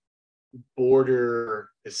border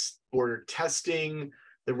testing,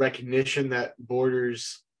 the recognition that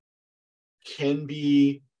borders can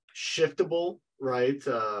be shiftable, right?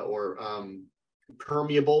 Or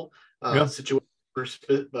permeable,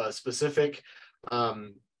 situation specific.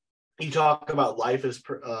 You talk about life as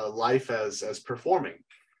performing.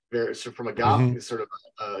 So from a sort of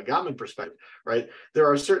a Gottman perspective, right?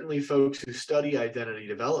 There are certainly folks who study identity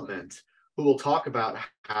development who will talk about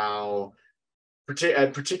how,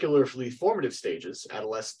 at particularly formative stages,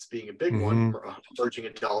 adolescence being a big one, emerging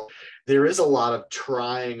adult, there is a lot of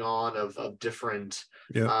trying on of different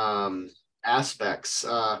aspects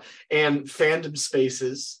and fandom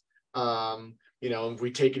spaces. If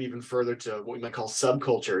we take it even further to what we might call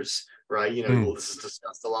subcultures, right? This is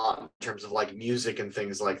discussed a lot in terms of like music and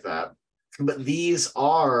things like that. But these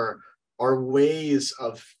are ways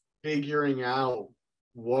of figuring out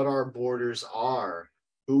what our borders are,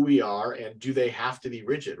 who we are, and do they have to be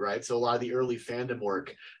rigid, right? So a lot of the early fandom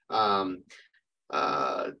work talked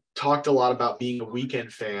a lot about being a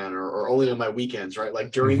weekend fan or only on my weekends, right?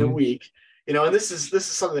 Like during the week, and this is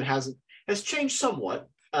something that has changed somewhat,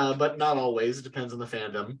 but not always. It depends on the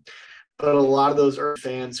fandom. But a lot of those early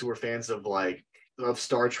fans who were fans of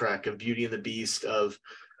Star Trek, of Beauty and the Beast, of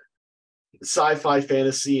sci-fi,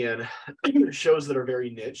 fantasy, and shows that are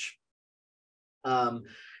very niche,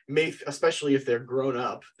 especially if they're grown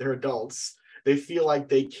up, they're adults, they feel like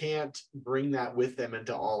they can't bring that with them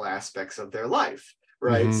into all aspects of their life,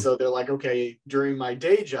 right? So they're like, okay, during my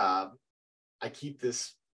day job, I keep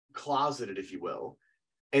this closeted, if you will.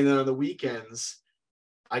 And then on the weekends,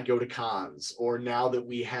 I go to cons, or now that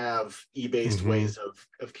we have e-based ways of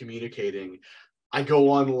communicating, I go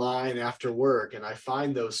online after work and I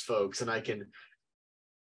find those folks and I can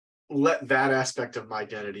let that aspect of my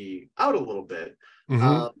identity out a little bit.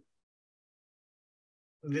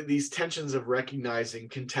 These tensions of recognizing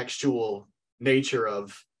contextual nature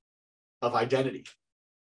of identity.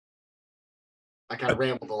 I kind of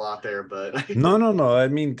rambled a lot there, but no. I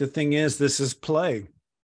mean, the thing is, this is play.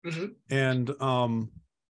 And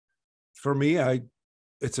for me,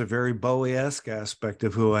 it's a very Bowie-esque aspect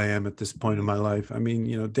of who I am at this point in my life. I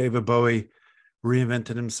mean, David Bowie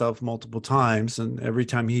reinvented himself multiple times, and every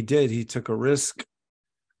time he did, he took a risk.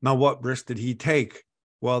 Now, what risk did he take?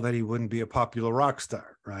 Well, that he wouldn't be a popular rock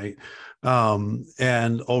star, right?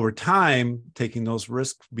 And over time, taking those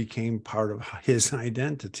risks became part of his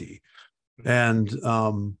identity. And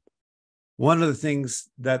one of the things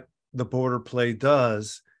that the border play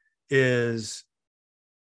does is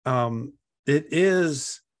it's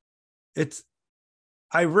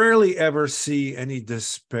I rarely ever see any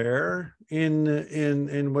despair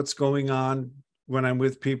in what's going on when I'm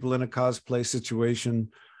with people in a cosplay situation.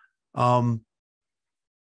 And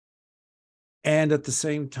at the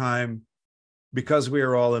same time, because we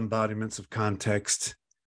are all embodiments of context,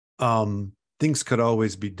 things could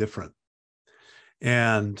always be different.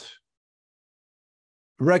 And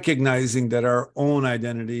recognizing that our own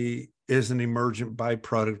identity is an emergent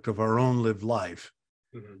byproduct of our own lived life,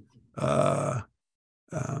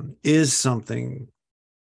 is something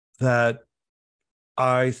that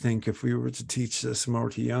I think if we were to teach this more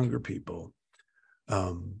to younger people,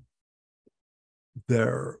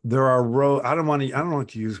 there are I don't want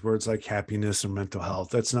to use words like happiness or mental health.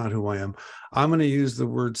 That's not who I am. I'm going to use the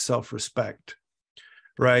word self-respect.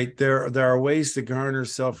 Right. There are ways to garner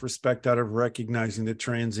self-respect out of recognizing the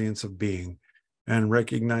transience of being and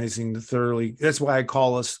recognizing the thoroughly. That's why I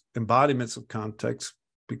call us embodiments of context,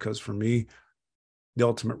 because for me, the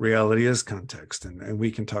ultimate reality is context. And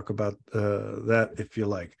we can talk about that if you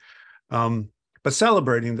like. But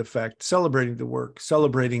celebrating the fact, celebrating the work,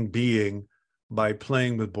 celebrating being by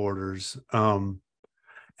playing with borders. And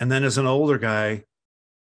then as an older guy,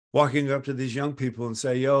 walking up to these young people and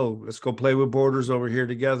say, yo, let's go play with borders over here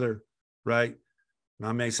together, right? Now,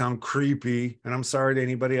 it may sound creepy, and I'm sorry to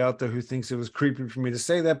anybody out there who thinks it was creepy for me to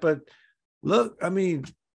say that, but look, I mean,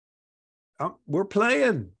 we're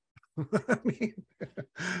playing. I mean,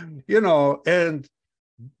 and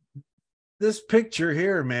this picture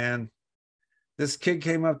here, man, this kid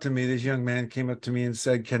came up to me, this young man came up to me and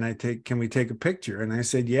said, can we take a picture? And I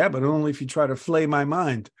said, yeah, but only if you try to flay my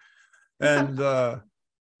mind. And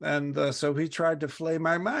so he tried to flay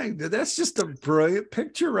my mind. That's just a brilliant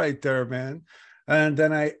picture right there, man. And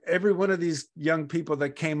then every one of these young people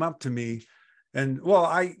that came up to me, and well,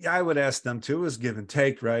 I would ask them too, it was give and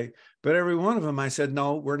take, right? But every one of them, I said,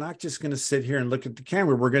 no, we're not just going to sit here and look at the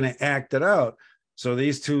camera. We're going to act it out. So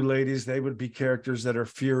these two ladies, they would be characters that are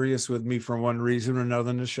furious with me for one reason or another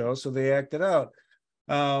in the show. So they acted out.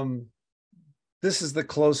 This is the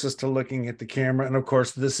closest to looking at the camera. And of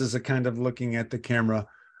course, this is a kind of looking at the camera.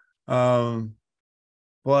 But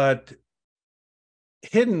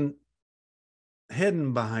hidden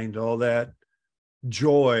behind all that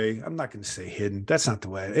joy, I'm not going to say hidden, that's not the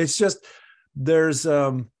way. It's just there's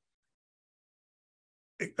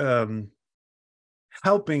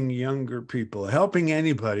helping younger people, helping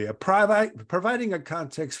anybody, providing a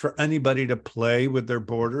context for anybody to play with their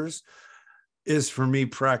borders is for me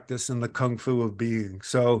practice in the kung fu of being.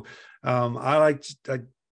 So I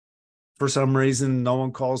for some reason, no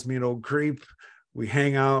one calls me an old creep. We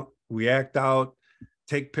hang out, we act out,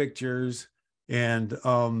 take pictures, and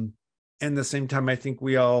at the same time, I think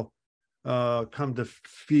we all come to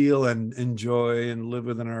feel and enjoy and live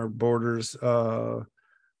within our borders a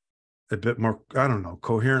bit more, I don't know,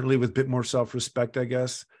 coherently with a bit more self-respect, I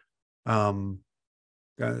guess.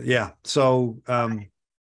 Yeah. So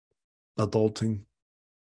adulting.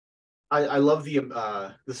 I love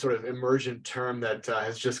the sort of emergent term that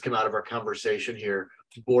has just come out of our conversation here,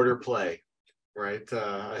 border play, right?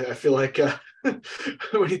 I feel like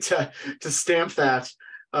we need to stamp that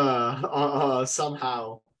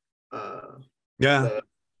somehow. Yeah,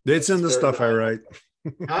 it's in the stuff I write.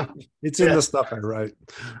 Huh? It's in the stuff I write.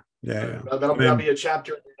 Yeah, that'll be a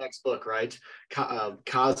chapter in the next book, right?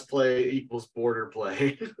 Cosplay equals border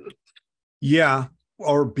play. Yeah.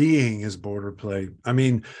 Or being is border play. I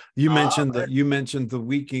mean, you mentioned the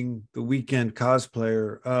weekend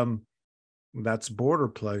cosplayer. That's border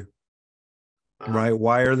play, right?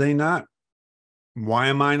 Why are they not? Why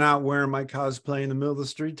am I not wearing my cosplay in the middle of the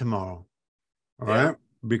street tomorrow? All right,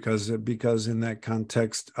 because in that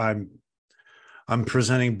context, I'm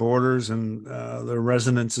presenting borders, and the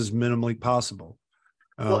resonance is minimally possible.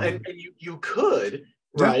 Well, and you could,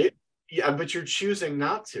 right? Yeah, but you're choosing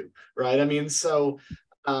not to, right? I mean, so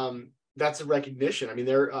that's a recognition. I mean,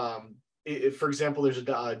 for example, there's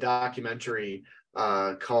a documentary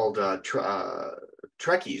called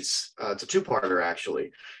Trekkies. It's a two-parter,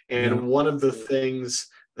 actually. And one of the things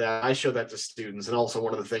that I show that to students, and also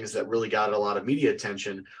one of the things that really got a lot of media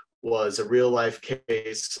attention, was a real-life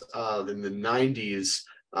case in the 90s.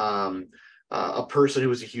 A person who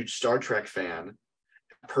was a huge Star Trek fan,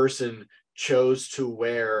 person chose to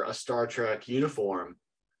wear a Star Trek uniform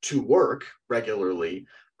to work regularly.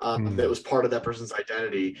 That was part of that person's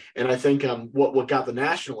identity. And I think what got the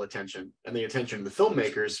national attention and the attention of the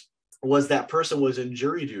filmmakers was that person was in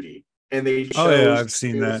jury duty, and they chose I've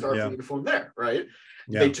seen to that. Star Trek uniform there, right?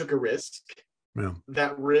 Yeah. They took a risk. Yeah.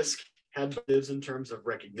 That risk had positives in terms of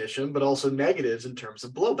recognition, but also negatives in terms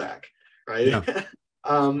of blowback, right?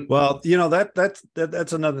 Well,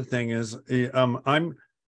 that's another thing is I'm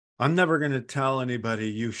never going to tell anybody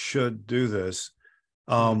you should do this.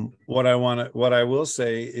 What I will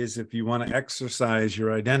say is if you want to exercise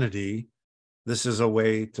your identity, this is a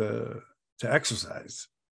way to exercise,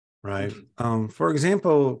 right? For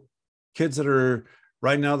example, kids that are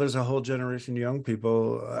right now, there's a whole generation of young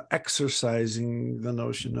people exercising the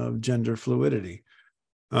notion of gender fluidity,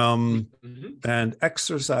 and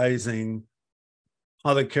exercising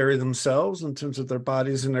how they carry themselves in terms of their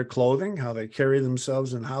bodies and their clothing, how they carry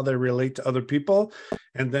themselves and how they relate to other people,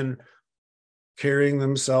 and then carrying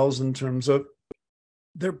themselves in terms of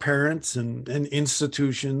their parents and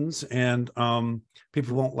institutions. And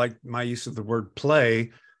people won't like my use of the word play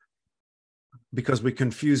because we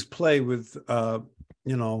confuse play with, the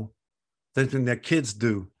thing that kids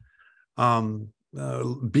do.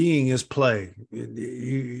 Being is play.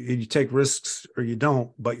 You take risks or you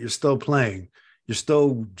don't, but you're still playing. You're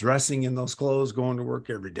still dressing in those clothes, going to work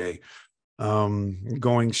every day,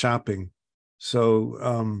 going shopping.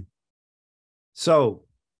 So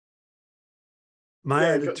my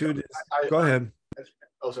attitude is, go ahead.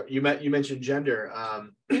 Oh, sorry. You mentioned gender. I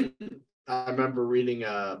remember reading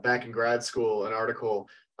back in grad school an article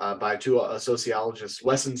by two sociologists,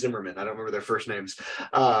 Wes and Zimmerman. I don't remember their first names,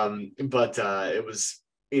 but it was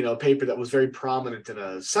a paper that was very prominent in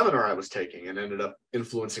a seminar I was taking and ended up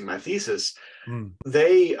influencing my thesis.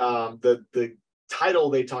 They the title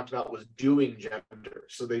they talked about was doing gender.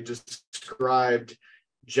 So they just described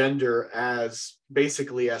gender as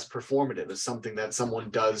basically as performative, as something that someone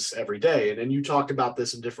does every day. And you talked about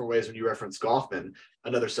this in different ways when you referenced Goffman,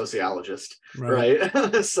 another sociologist, right?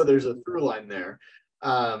 So there's a through line there.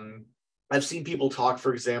 I've seen people talk,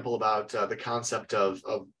 for example, about the concept of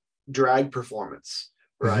drag performance,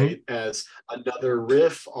 right? As another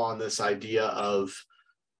riff on this idea of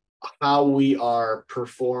how we are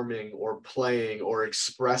performing or playing or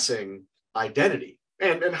expressing identity,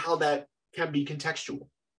 and how that can be contextual.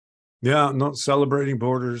 Yeah, not celebrating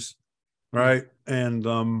borders, right? And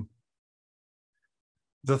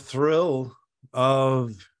the thrill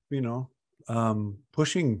of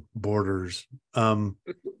pushing borders, and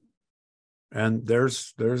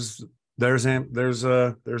there's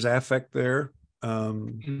affect there,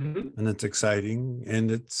 and it's exciting and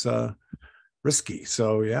it's risky.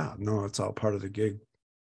 So yeah, no, it's all part of the gig.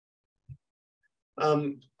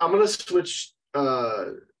 I'm gonna switch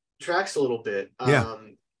tracks a little bit.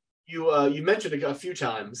 You mentioned a few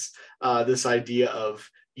times this idea of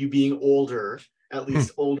you being older, at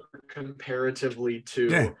least older comparatively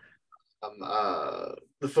to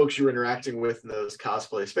the folks you were interacting with in those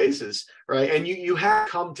cosplay spaces, right? And you have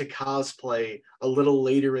come to cosplay a little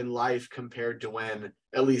later in life compared to when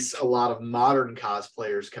at least a lot of modern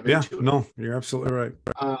cosplayers come into it. No, you're absolutely right.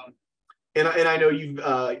 And I know you've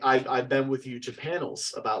I've been with you to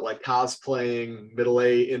panels about like cosplaying middle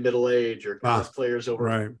age or cosplayers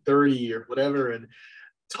over 30 or whatever. And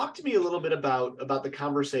talk to me a little bit about the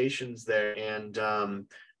conversations there, and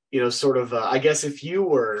sort of I guess if you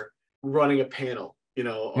were running a panel,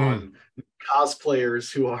 on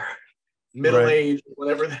cosplayers who are middle aged,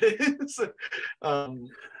 whatever that is.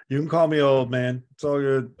 You can call me old, man. It's all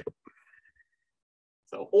good.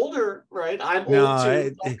 So older, right? I'm old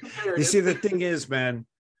too. You see, the thing is, man,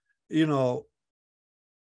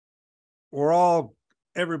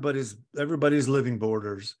 everybody's living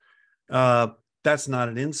borders. That's not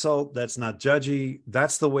an insult. That's not judgy.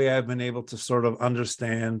 That's the way I've been able to sort of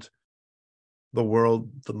understand the world,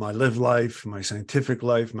 my lived life, my scientific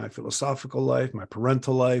life, my philosophical life, my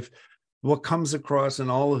parental life. What comes across in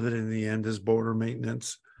all of it in the end is border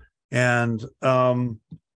maintenance. And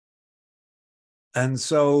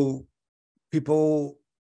so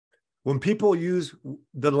when people use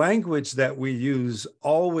the language that we use,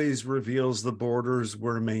 always reveals the borders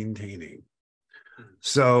we're maintaining.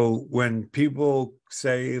 So when people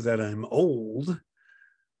say that I'm old,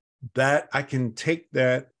 that I can take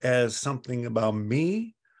that as something about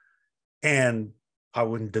me, and I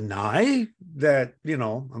wouldn't deny that,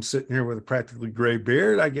 I'm sitting here with a practically gray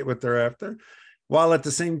beard. I get what they're after, while at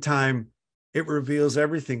the same time, it reveals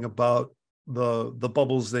everything about the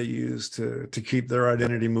bubbles they use to keep their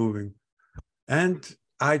identity moving. And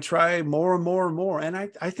I try more and more and more, and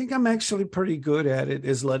I think I'm actually pretty good at it,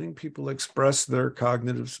 is letting people express their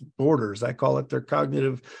cognitive borders. I call it their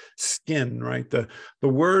cognitive skin, right? The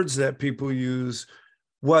words that people use.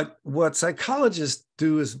 What psychologists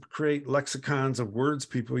do is create lexicons of words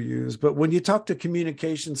people use. But when you talk to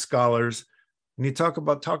communication scholars and you talk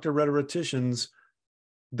to rhetoricians,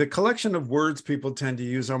 the collection of words people tend to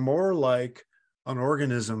use are more like an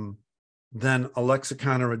organism than a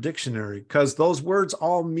lexicon or a dictionary, because those words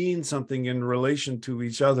all mean something in relation to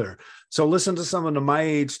each other. So listen to someone of my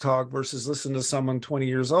age talk versus listen to someone 20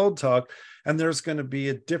 years old talk, and there's going to be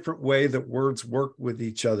a different way that words work with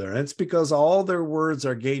each other. And it's because all their words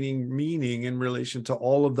are gaining meaning in relation to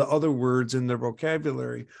all of the other words in their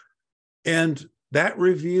vocabulary. And that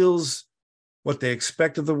reveals what they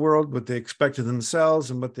expect of the world, what they expect of themselves,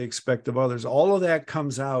 and what they expect of others. All of that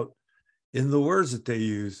comes out in the words that they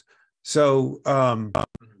use. So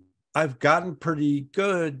I've gotten pretty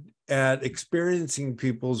good at experiencing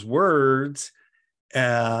people's words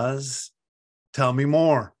as tell me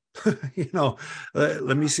more.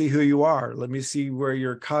 Let me see who you are. Let me see where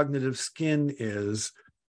your cognitive skin is.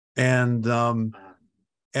 And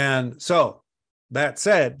so that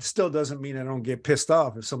said, still doesn't mean I don't get pissed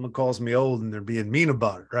off if someone calls me old and they're being mean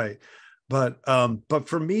about it, right? But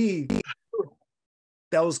for me,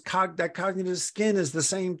 that cognitive skin is the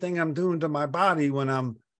same thing I'm doing to my body when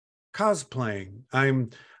I'm cosplaying. I'm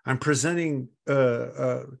presenting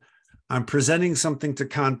something to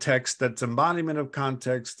context that's embodiment of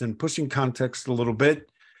context and pushing context a little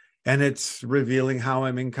bit, and it's revealing how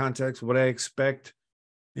I'm in context, what I expect,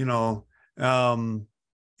 and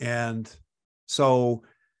so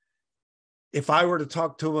if I were to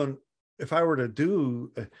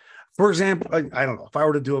do, for example, I don't know, if I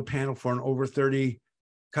were to do a panel for an over 30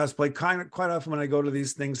 cosplay, quite often when I go to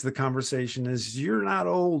these things, the conversation is, you're not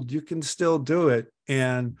old, you can still do it.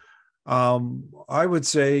 And I would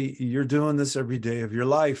say you're doing this every day of your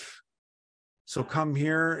life. So come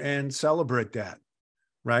here and celebrate that.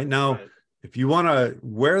 Right now, if you want to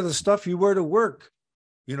wear the stuff you wear to work,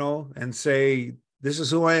 and say, this is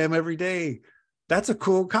who I am every day, that's a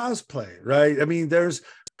cool cosplay, right? I mean, there's,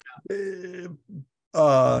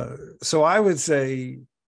 so I would say,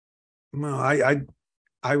 well,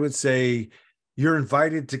 I would say you're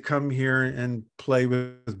invited to come here and play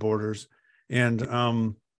with borders. And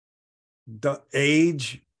the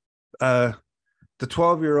age, the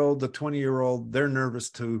 12-year-old, the 20-year-old, they're nervous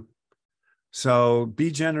too. So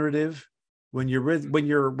be generative when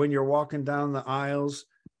you're walking down the aisles.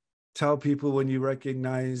 Tell people when you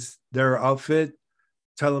recognize their outfit,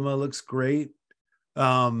 tell them it looks great.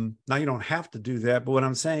 Now you don't have to do that, but what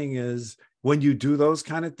I'm saying is, when you do those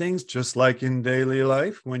kind of things, just like in daily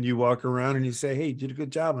life, when you walk around and you say, hey, you did a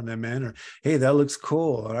good job on that, man, or hey, that looks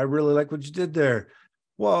cool, or I really like what you did there.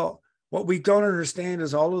 Well, what we don't understand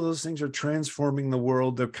is all of those things are transforming the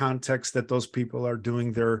world, the context that those people are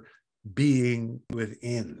doing their being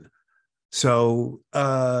within. So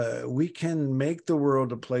we can make the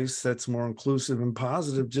world a place that's more inclusive and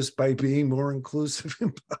positive just by being more inclusive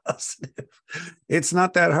and positive. It's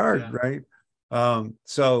not that hard, right?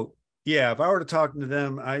 So yeah, if I were to talk to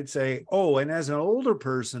them, I'd say, oh, and as an older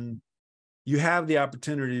person, you have the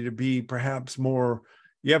opportunity to be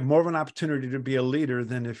you have more of an opportunity to be a leader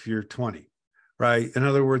than if you're 20, right? In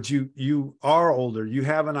other words, you are older, you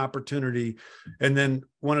have an opportunity. And then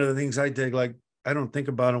one of the things I dig, like, I don't think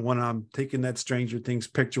about it when I'm taking that Stranger Things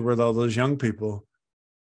picture with all those young people,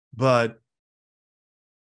 but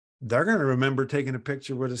they're going to remember taking a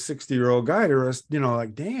picture with a 60-year-old guy to us,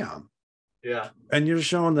 like, damn. Yeah. And you're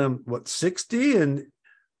showing them what, 60? And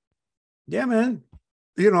yeah, man,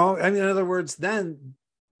 in other words, then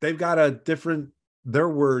they've got their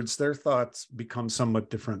words, their thoughts become somewhat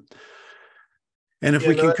different. And if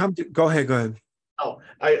we can go ahead. Oh,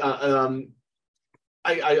 I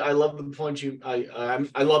love the point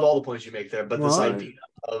I love all the points you make there, but this idea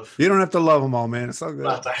of, you don't have to love them all, man. It's all good.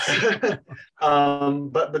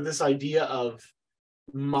 But this idea of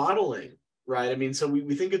modeling, right? I mean, so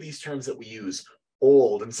we think of these terms that we use,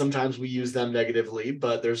 old, and sometimes we use them negatively,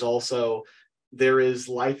 but there is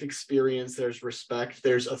life experience, there's respect,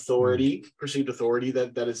 there's authority, perceived authority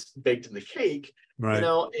that is baked in the cake, right?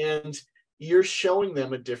 And you're showing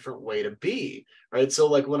them a different way to be, right? So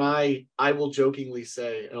like when I will jokingly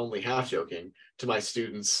say, and only half joking, to my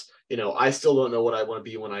students, I still don't know what I want to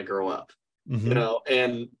be when I grow up,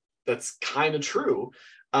 and that's kind of true.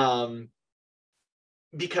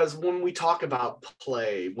 Because when we talk about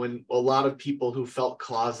play, when a lot of people who felt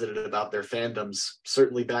closeted about their fandoms,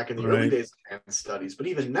 certainly back in the early days of fan studies, but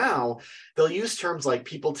even now, they'll use terms like,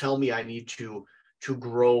 people tell me I need to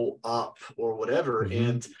grow up or whatever.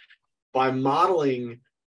 And by modeling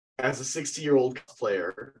as a 60-year-old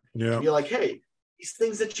player, to be like, hey, these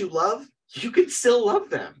things that you love, you can still love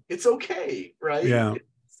them. It's okay, right? Yeah.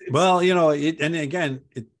 Well, and again,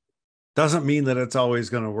 it doesn't mean that it's always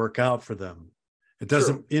going to work out for them. It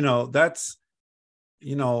doesn't, that's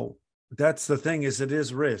the thing, is it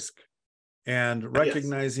is risk, and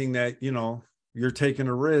recognizing that, you're taking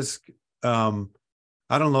a risk.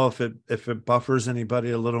 I don't know if it buffers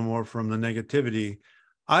anybody a little more from the negativity.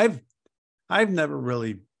 I've never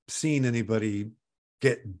really seen anybody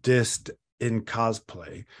get dissed in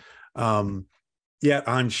cosplay. Yet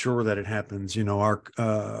I'm sure that it happens. You know, our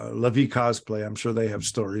La Vie Cosplay, I'm sure they have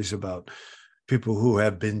stories about people who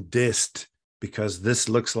have been dissed because this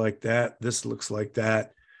looks like that, this looks like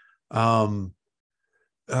that. Um,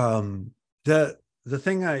 the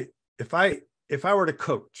thing if I were to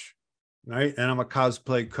coach, right, and I'm a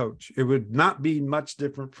cosplay coach, it would not be much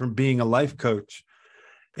different from being a life coach,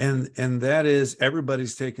 and that is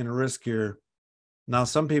everybody's taking a risk here. Now,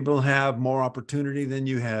 some people have more opportunity than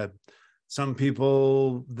you had. Some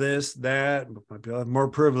people this, that, might have more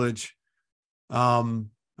privilege.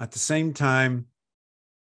 At the same time,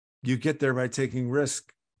 you get there by taking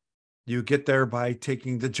risk. You get there by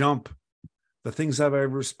taking the jump. The things I've ever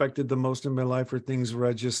respected the most in my life are things where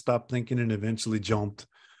I just stopped thinking and eventually jumped,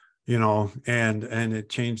 you know, and it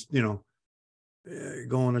changed, you know,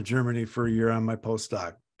 going to Germany for a year on my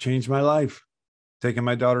postdoc changed my life. Taking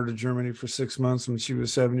my daughter to Germany for 6 months when she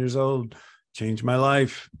was 7 years old changed my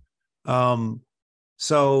life.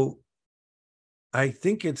 So I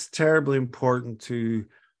think it's terribly important to,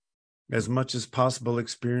 as much as possible,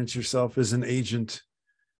 experience yourself as an agent,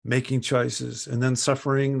 making choices and then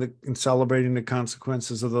suffering and celebrating the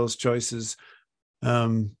consequences of those choices.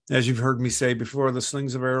 As you've heard me say before, the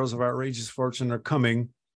slings of arrows of outrageous fortune are coming,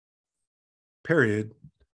 period.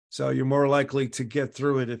 So you're more likely to get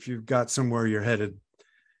through it if you've got somewhere you're headed.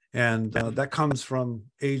 And that comes from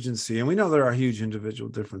agency. And we know there are huge individual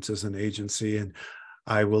differences in agency. And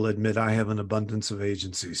I will admit I have an abundance of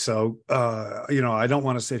agency. So, you know, I don't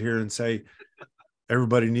want to sit here and say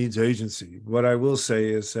everybody needs agency. What I will say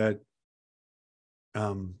is that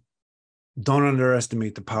don't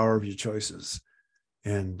underestimate the power of your choices.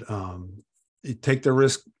 And you take the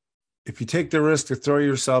risk. If you take the risk to throw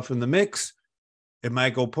yourself in the mix, it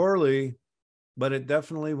might go poorly, but it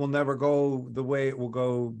definitely will never go the way it will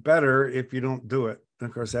go better if you don't do it. And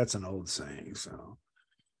of course, that's an old saying.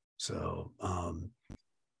 So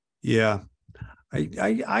yeah,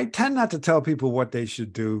 I tend not to tell people what they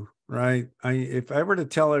should do, right? If I were to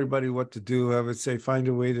tell everybody what to do, I would say find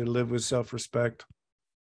a way to live with self-respect.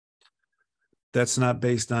 That's not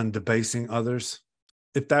based on debasing others.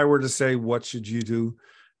 If I were to say, what should you do?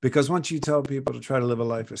 Because once you tell people to try to live a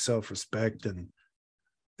life of self-respect and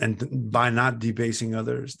by not debasing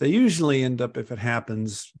others, they usually end up, if it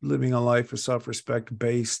happens, living a life of self-respect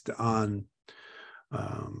based on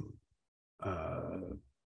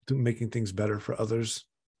making things better for others,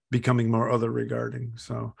 becoming more other regarding.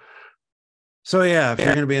 So yeah, if you're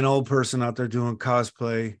going to be an old person out there doing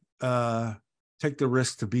cosplay, take the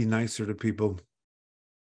risk to be nicer to people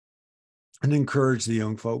and encourage the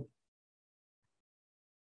young folk.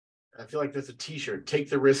 I feel like that's a t-shirt. Take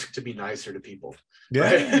the risk to be nicer to people. Yeah,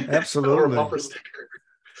 right? absolutely. Or a bumper sticker.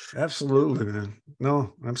 Absolutely, man.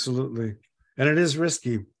 No, absolutely. And it is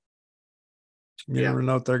risky. You never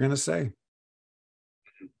know what they're going to say.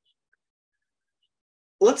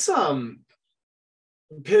 Let's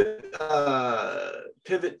pivot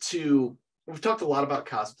to, we've talked a lot about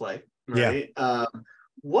cosplay, right? Yeah.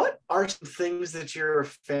 What are some things that you're a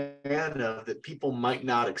fan of that people might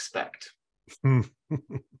not expect?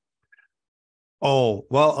 Oh,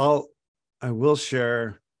 well, I will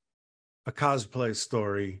share a cosplay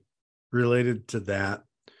story related to that.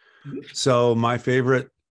 So my favorite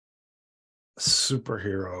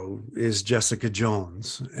superhero is Jessica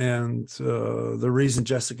Jones. And the reason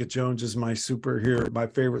Jessica Jones is my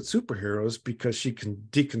favorite superhero is because she can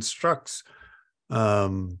deconstructs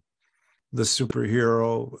the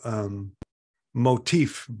superhero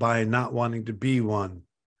motif by not wanting to be one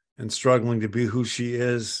and struggling to be who she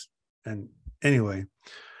is. And anyway,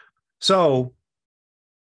 so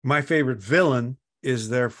my favorite villain is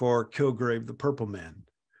therefore Kilgrave the Purple Man.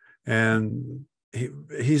 And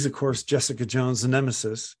he's of course Jessica Jones'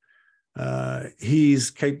 nemesis.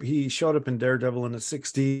 He showed up in Daredevil in the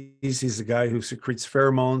 60s. He's the guy who secretes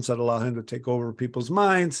pheromones that allow him to take over people's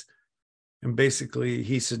minds. And basically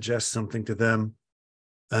he suggests something to them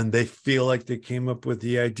and they feel like they came up with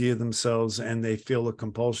the idea themselves and they feel a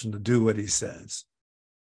compulsion to do what he says.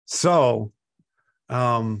 So,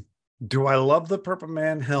 do I love the Purple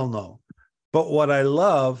Man? Hell no. But what I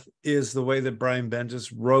love is the way that Brian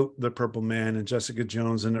Bendis wrote the Purple Man and Jessica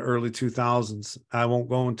Jones in the early 2000s. I won't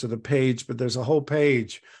go into the page, but there's a whole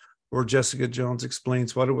page where Jessica Jones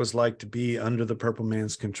explains what it was like to be under the Purple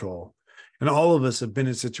Man's control. And all of us have been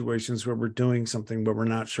in situations where we're doing something, but we're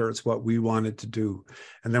not sure it's what we wanted to do.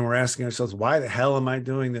 And then we're asking ourselves, why the hell am I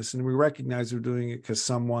doing this? And we recognize we're doing it because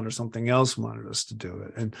someone or something else wanted us to do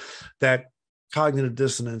it. And that cognitive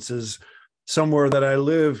dissonance is somewhere that I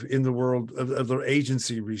live in the world of the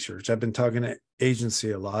agency research. I've been talking to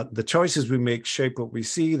agency a lot. The choices we make shape what we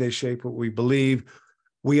see, they shape what we believe.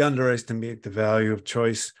 We underestimate the value of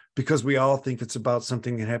choice because we all think it's about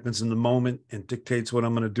something that happens in the moment and dictates what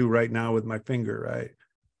I'm going to do right now with my finger, right?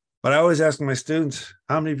 But I always ask my students,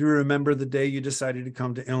 how many of you remember the day you decided to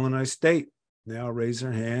come to Illinois State? They all raise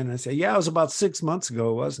their hand. I say, yeah, it was about 6 months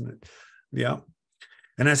ago, wasn't it? Yeah.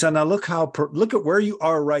 And I said, now look at where you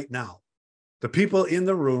are right now. The people in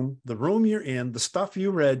the room you're in, the stuff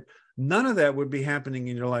you read, none of that would be happening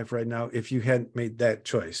in your life right now if you hadn't made that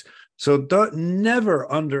choice. So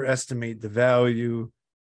never underestimate the value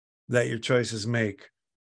that your choices make.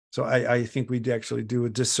 So I think we actually do a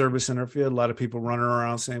disservice in our field. A lot of people running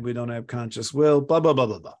around saying we don't have conscious will, blah, blah, blah,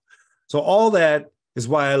 blah, blah. So all that is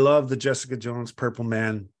why I love the Jessica Jones Purple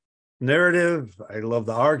Man narrative. I love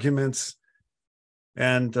the arguments.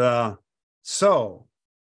 And so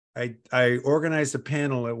I organized a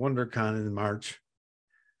panel at WonderCon in March.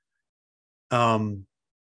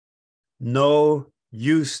 No,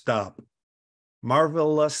 you stop.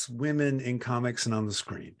 Marvelous women in comics and on the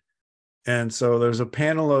screen. And so there's a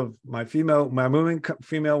panel of my female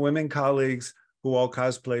women colleagues who all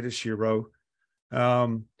cosplayed as Shiro.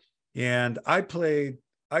 And I cosplayed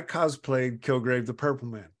Kilgrave the Purple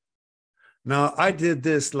Man. Now I did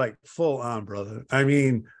this like full on, brother. I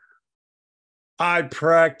mean, I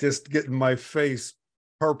practiced getting my face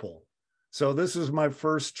purple. So this was my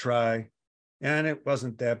first try and it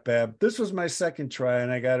wasn't that bad. This was my second try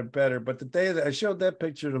and I got it better. But the day that I showed that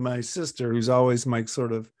picture to my sister, who's always my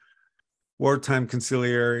sort of wartime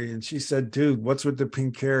conciliary, and she said, dude, what's with the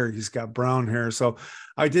pink hair? He's got brown hair. So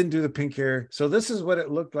I didn't do the pink hair. So this is what it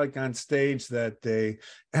looked like on stage that day.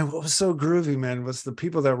 And what was so groovy, man, was the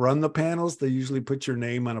people that run the panels, they usually put your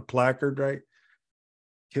name on a placard, right?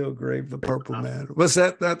 Kilgrave the Purple Man. Was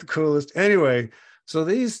that not the coolest? Anyway, so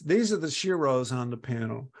these are the Shiros on the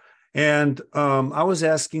panel. And I was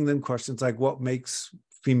asking them questions like, what makes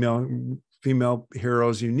female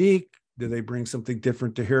heroes unique? Do they bring something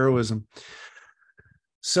different to heroism?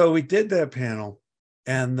 So we did that panel,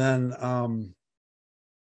 and then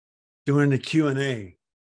during the Q&A,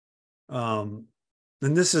 and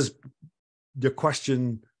this is the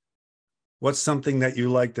question, what's something that you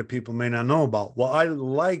like that people may not know about? Well, I don't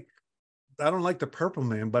like the Purple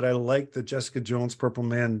Man, but I like the Jessica Jones Purple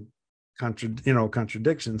Man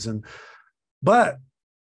contradictions. But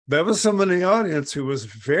there was someone in the audience who was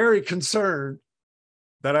very concerned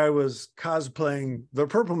that I was cosplaying the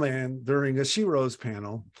Purple Man during a Shiro's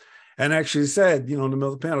panel, and actually said, in the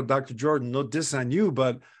middle of the panel, Dr. Jordan, no diss on you,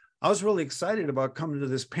 but I was really excited about coming to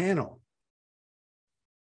this panel.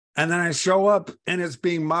 And then I show up and it's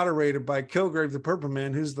being moderated by Kilgrave the Purple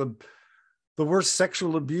Man, who's the worst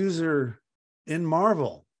sexual abuser in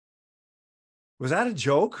Marvel. Was that a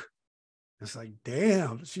joke? It's like,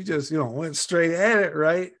 damn, she just, went straight at it,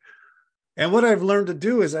 right? And what I've learned to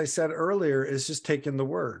do, as I said earlier, is just take in the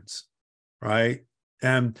words, right?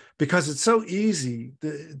 And because it's so easy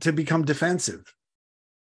to become defensive.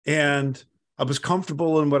 And I was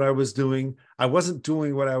comfortable in what I was doing. I wasn't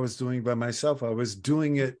doing what I was doing by myself. I was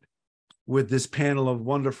doing it with this panel of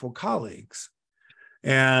wonderful colleagues.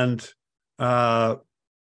 And the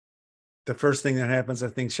first thing that happens, I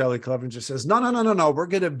think Shelley Clevenger says, no, we're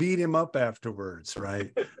going to beat him up afterwards,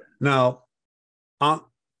 right? Now,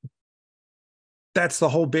 that's the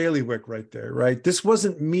whole bailiwick right there, right? This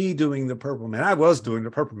wasn't me doing the Purple Man. I was doing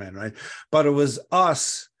the Purple Man, right? But it was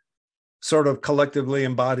us sort of collectively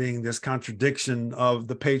embodying this contradiction of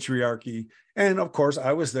the patriarchy. And of course,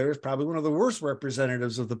 I was there as probably one of the worst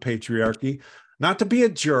representatives of the patriarchy, not to be a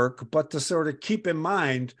jerk, but to sort of keep in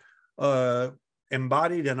mind,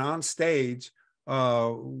 embodied and on stage,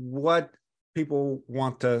 what people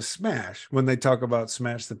want to smash when they talk about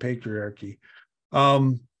smash the patriarchy.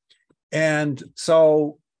 And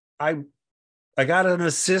so I got an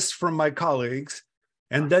assist from my colleagues.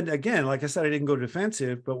 And then again, like I said, I didn't go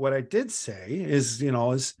defensive, but what I did say is,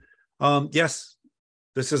 yes,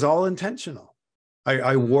 this is all intentional.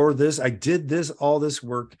 I wore this, I did all this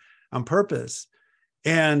work on purpose.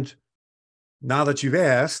 And now that you've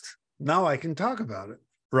asked, now I can talk about it,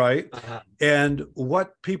 right? And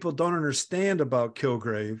what people don't understand about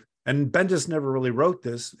Kilgrave, and Bendis never really wrote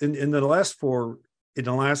this, in the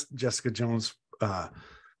last Jessica Jones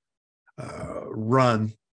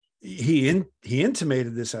run, he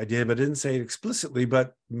intimated this idea, but didn't say it explicitly,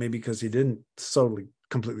 but maybe because he didn't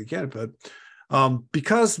completely get it. But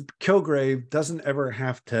because Kilgrave doesn't ever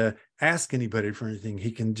have to ask anybody for anything,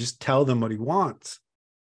 he can just tell them what he wants.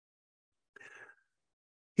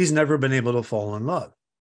 He's never been able to fall in love.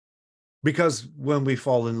 Because when we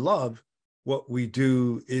fall in love, what we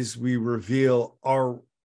do is we reveal our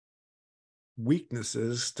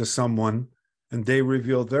weaknesses to someone, and they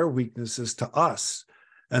reveal their weaknesses to us.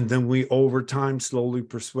 And then we, over time, slowly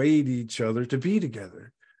persuade each other to be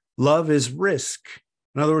together. Love is risk.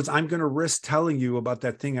 In other words, I'm going to risk telling you about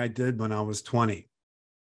that thing I did when I was 20,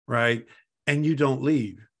 right? And you don't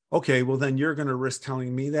leave. Okay, well, then you're going to risk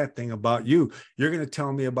telling me that thing about you. You're going to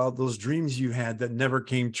tell me about those dreams you had that never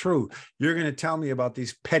came true. You're going to tell me about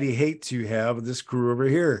these petty hates you have with this crew over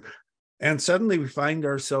here. And suddenly we find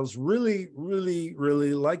ourselves really, really,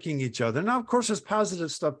 really liking each other. Now, of course, there's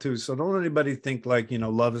positive stuff too. So don't anybody think like,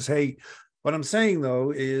 love is hate. What I'm saying,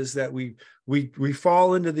 though, is that we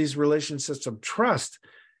fall into these relationships of trust,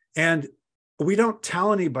 and we don't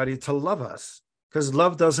tell anybody to love us, because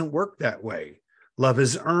love doesn't work that way. Love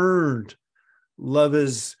is earned. Love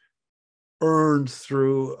is earned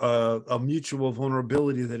through a mutual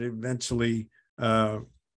vulnerability that eventually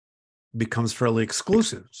becomes fairly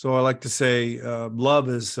exclusive. So I like to say love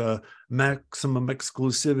is maximum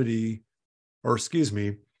exclusivity, or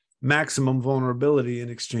maximum vulnerability in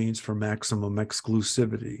exchange for maximum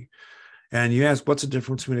exclusivity. And you ask, what's the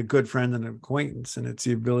difference between a good friend and an acquaintance? And it's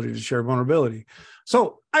the ability to share vulnerability.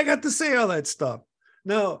 So I got to say all that stuff.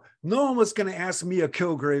 Now, no one was going to ask me a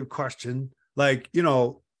Kilgrave question. Like, it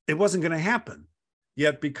wasn't going to happen.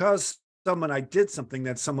 Yet because I did something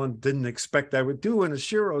that someone didn't expect I would do in a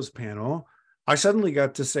Shiro's panel, I suddenly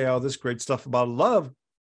got to say all this great stuff about love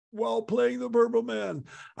while playing the Purple Man.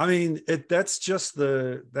 I mean, that's just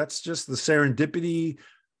the serendipity,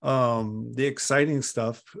 the exciting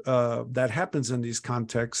stuff that happens in these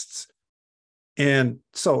contexts. And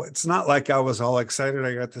so it's not like I was all excited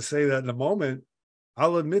I got to say that in a moment.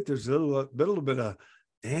 I'll admit there's a little bit of,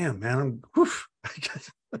 damn, man,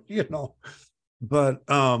 but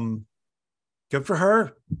good for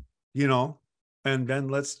her, and then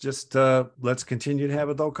let's continue to have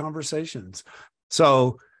adult conversations.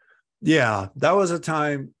 So yeah, that was a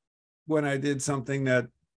time when I did something that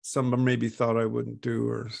someone maybe thought I wouldn't do,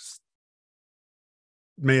 or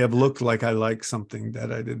may have looked like I liked something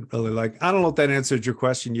that I didn't really like. I don't know if that answered your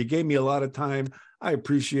question. You gave me a lot of time. I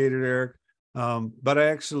appreciate it, Eric. But I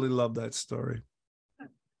actually love that story.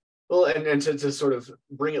 Well, and to sort of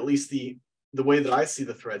bring at least the way that I see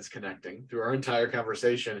the threads connecting through our entire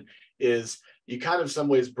conversation is you kind of some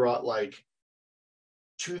ways brought like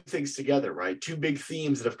two things together, right? Two big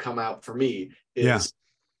themes that have come out for me is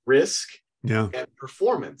risk and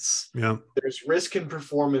performance. Yeah. There's risk and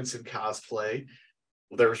performance in cosplay.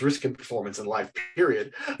 Well, there's risk and performance in life,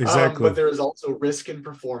 period. Exactly. But there is also risk and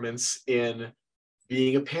performance in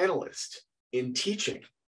being a panelist, in teaching,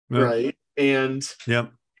 right? And you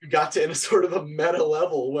got to, in a sort of a meta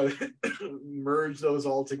level, when merge those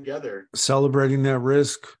all together. Celebrating that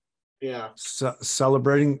risk. Yeah.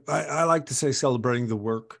 Celebrating, I like to say celebrating the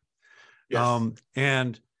work. Yes.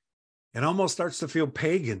 And it almost starts to feel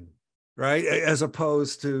pagan, right? As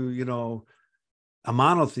opposed to, a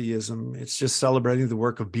monotheism. It's just celebrating the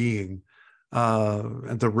work of being,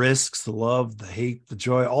 and the risks, the love, the hate, the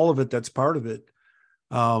joy, all of it, that's part of it.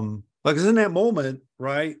 Because in that moment,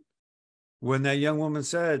 right, when that young woman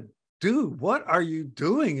said, dude, what are you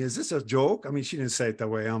doing? Is this a joke? I mean, she didn't say it that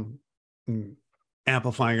way. I'm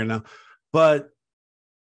amplifying her now. But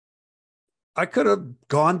I could have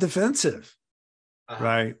gone defensive,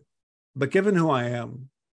 right? But given who I am,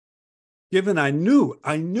 given I knew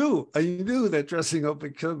that dressing up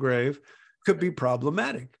at Kilgrave could be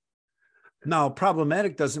problematic. Now,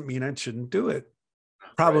 problematic doesn't mean I shouldn't do it.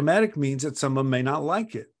 Problematic means that someone may not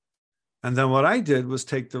like it. And then what I did was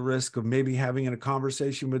take the risk of maybe having a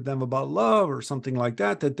conversation with them about love or something like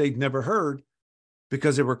that they'd never heard,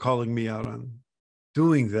 because they were calling me out on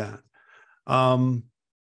doing that.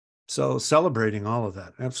 So celebrating all of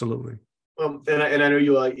that, absolutely. And I know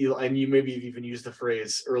you maybe even used the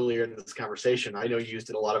phrase earlier in this conversation. I know you used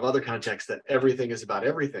it in a lot of other contexts, that everything is about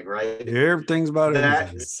everything, right? Everything's about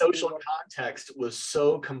everything. That social context was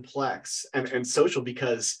so complex and social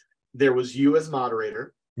because there was you as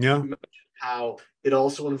moderator. Yeah. You mentioned how it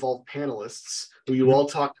also involved panelists who you all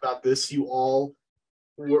talked about this. You all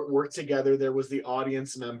worked together. There was the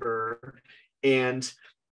audience member, and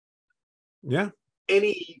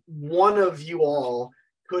any one of you all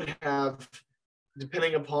could have,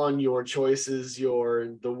 depending upon your choices,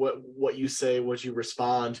 what you say, what you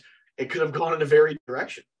respond, it could have gone in a very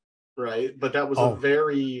direction, right? But that was a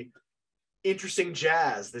very interesting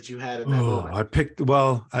jazz that you had in that moment.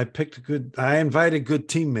 I invited good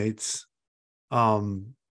teammates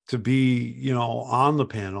to be, on the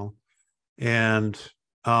panel. And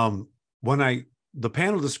when the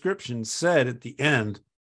panel description said at the end,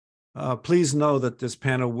 Please know that this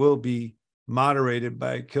panel will be moderated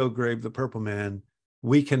by Kilgrave, the Purple Man.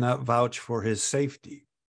 We cannot vouch for his safety,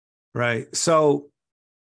 right? So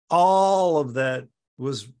all of that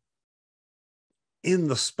was in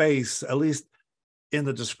the space, at least in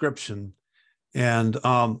the description. And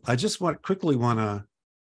I just quickly want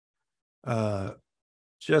to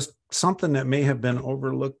just something that may have been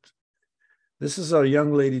overlooked. This is a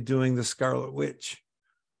young lady doing the Scarlet Witch,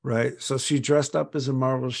 right? So she dressed up as a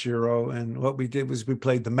Marvel hero, and what we did was we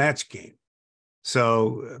played the match game.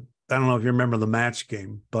 So I don't know if you remember the match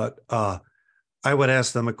game, but I would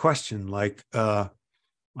ask them a question like,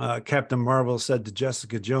 Captain Marvel said to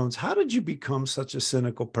Jessica Jones, "How did you become such a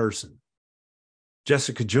cynical person?"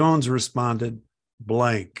 Jessica Jones responded,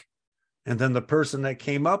 "Blank." And then the person that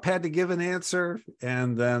came up had to give an answer.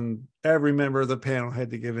 And then every member of the panel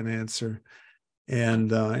had to give an answer.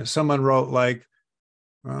 And someone wrote like,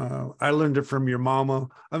 "I learned it from your mama."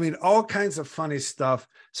 I mean, all kinds of funny stuff.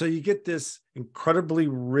 So you get this incredibly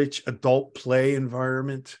rich adult play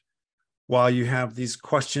environment while you have these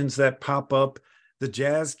questions that pop up. The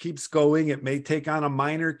jazz keeps going. It may take on a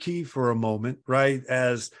minor key for a moment, right?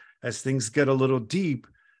 As things get a little deep.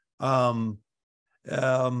 And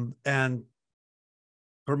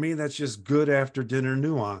for me, that's just good after dinner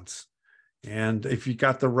nuance. And if you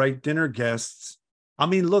got the right dinner guests, I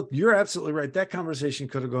mean, look, you're absolutely right. That conversation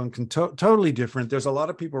could have gone totally different. There's a lot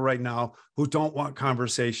of people right now who don't want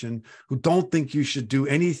conversation, who don't think you should do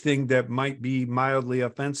anything that might be mildly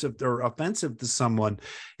offensive or offensive to someone.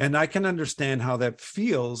 And I can understand how that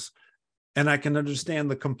feels. And I can understand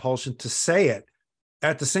the compulsion to say it.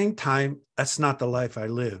 At the same time, that's not the life I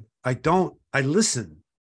live. I listen.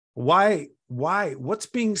 Why? What's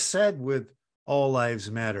being said with All Lives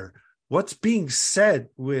Matter? What's being said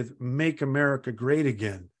with Make America Great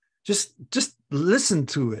Again? Just listen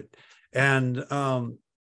to it. And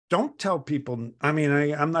don't tell people, I mean,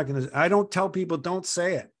 I don't tell people, don't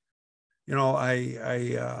say it. You know,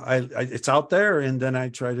 it's out there, and then I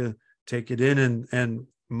try to take it in and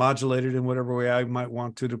modulate it in whatever way I might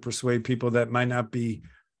want to persuade people that might not be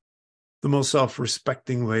the most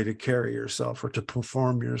self-respecting way to carry yourself or to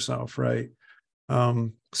perform yourself, right?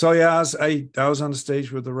 So yeah, I was on the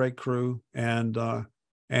stage with the right crew, and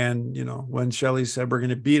you know, when Shelley said we're going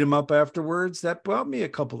to beat him up afterwards, that bought me a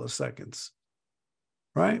couple of seconds,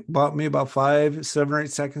 right? Bought me about 5, 7 or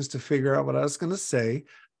 8 seconds to figure out what I was going to say.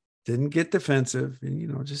 Didn't get defensive, and you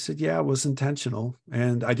know, just said, yeah, it was intentional,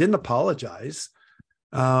 and I didn't apologize,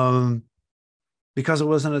 because it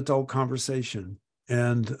was an adult conversation,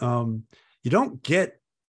 and you don't get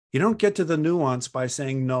to the nuance by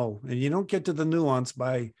saying no, and you don't get to the nuance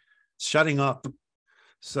by shutting up.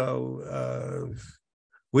 So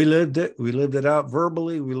we lived it out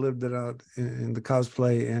verbally. We lived it out in the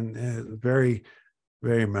cosplay, and very,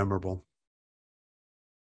 very memorable.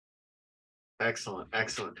 Excellent.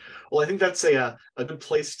 Well, I think that's a good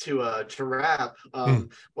place to wrap.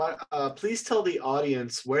 Please tell the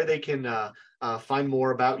audience where they can find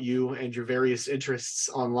more about you and your various interests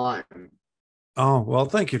online. Oh, well,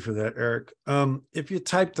 thank you for that, Eric. If you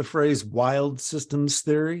type the phrase wild systems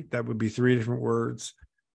theory, that would be 3 different words.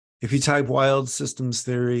 If you type wild systems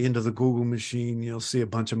theory into the Google machine, you'll see a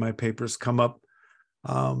bunch of my papers come up.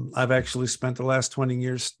 I've actually spent the last 20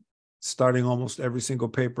 years starting almost every single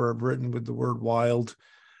paper I've written with the word wild.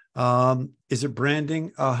 Is it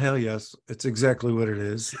branding? Oh, hell yes. It's exactly what it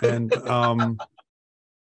is. And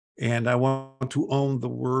I want to own the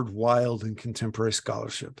word wild in contemporary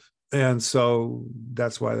scholarship. And so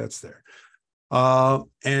that's why that's there. I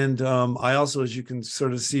also, as you can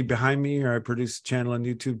sort of see behind me here, I produce a channel on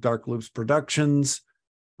YouTube, Dark Loops Productions,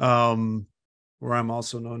 where I'm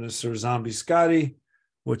also known as Sir Zombie Scotty,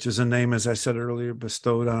 which is a name, as I said earlier,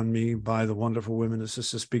 bestowed on me by the wonderful women at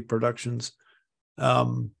Sister Speak Productions.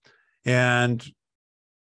 And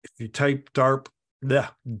if you type Dark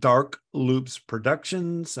Loops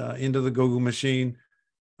Productions into the Google machine,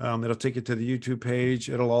 it'll take you to the YouTube page.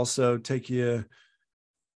 It'll also take you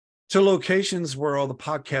to locations where all the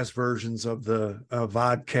podcast versions of the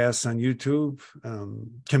vodcasts on YouTube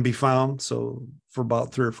can be found. So for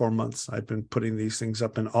about 3 or 4 months, I've been putting these things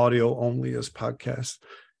up in audio only as podcasts.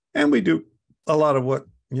 And we do a lot of what,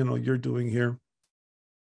 you know, you're doing here.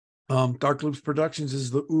 Dark Loops Productions is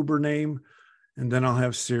the Uber name. And then I'll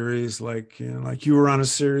have series like, you know, like you were on a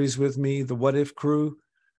series with me, the What If Crew,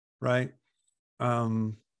 right?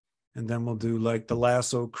 And then we'll do like the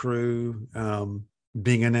Lasso Crew,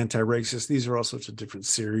 being an anti-racist. These are all sorts of different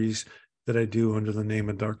series that I do under the name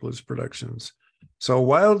of Dark Loops Productions. So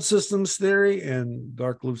Wild Systems Theory and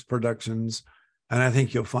Dark Loops Productions. And I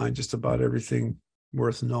think you'll find just about everything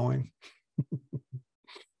worth knowing.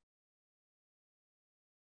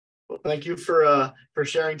 Well, thank you for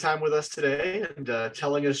sharing time with us today and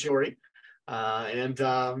telling us your story.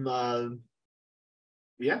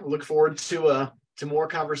 Yeah, look forward to more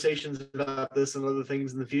conversations about this and other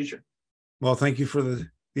things in the future. Well, thank you for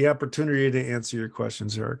the opportunity to answer your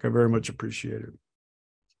questions, Eric. I very much appreciate it.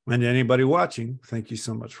 And anybody watching, thank you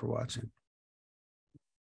so much for watching.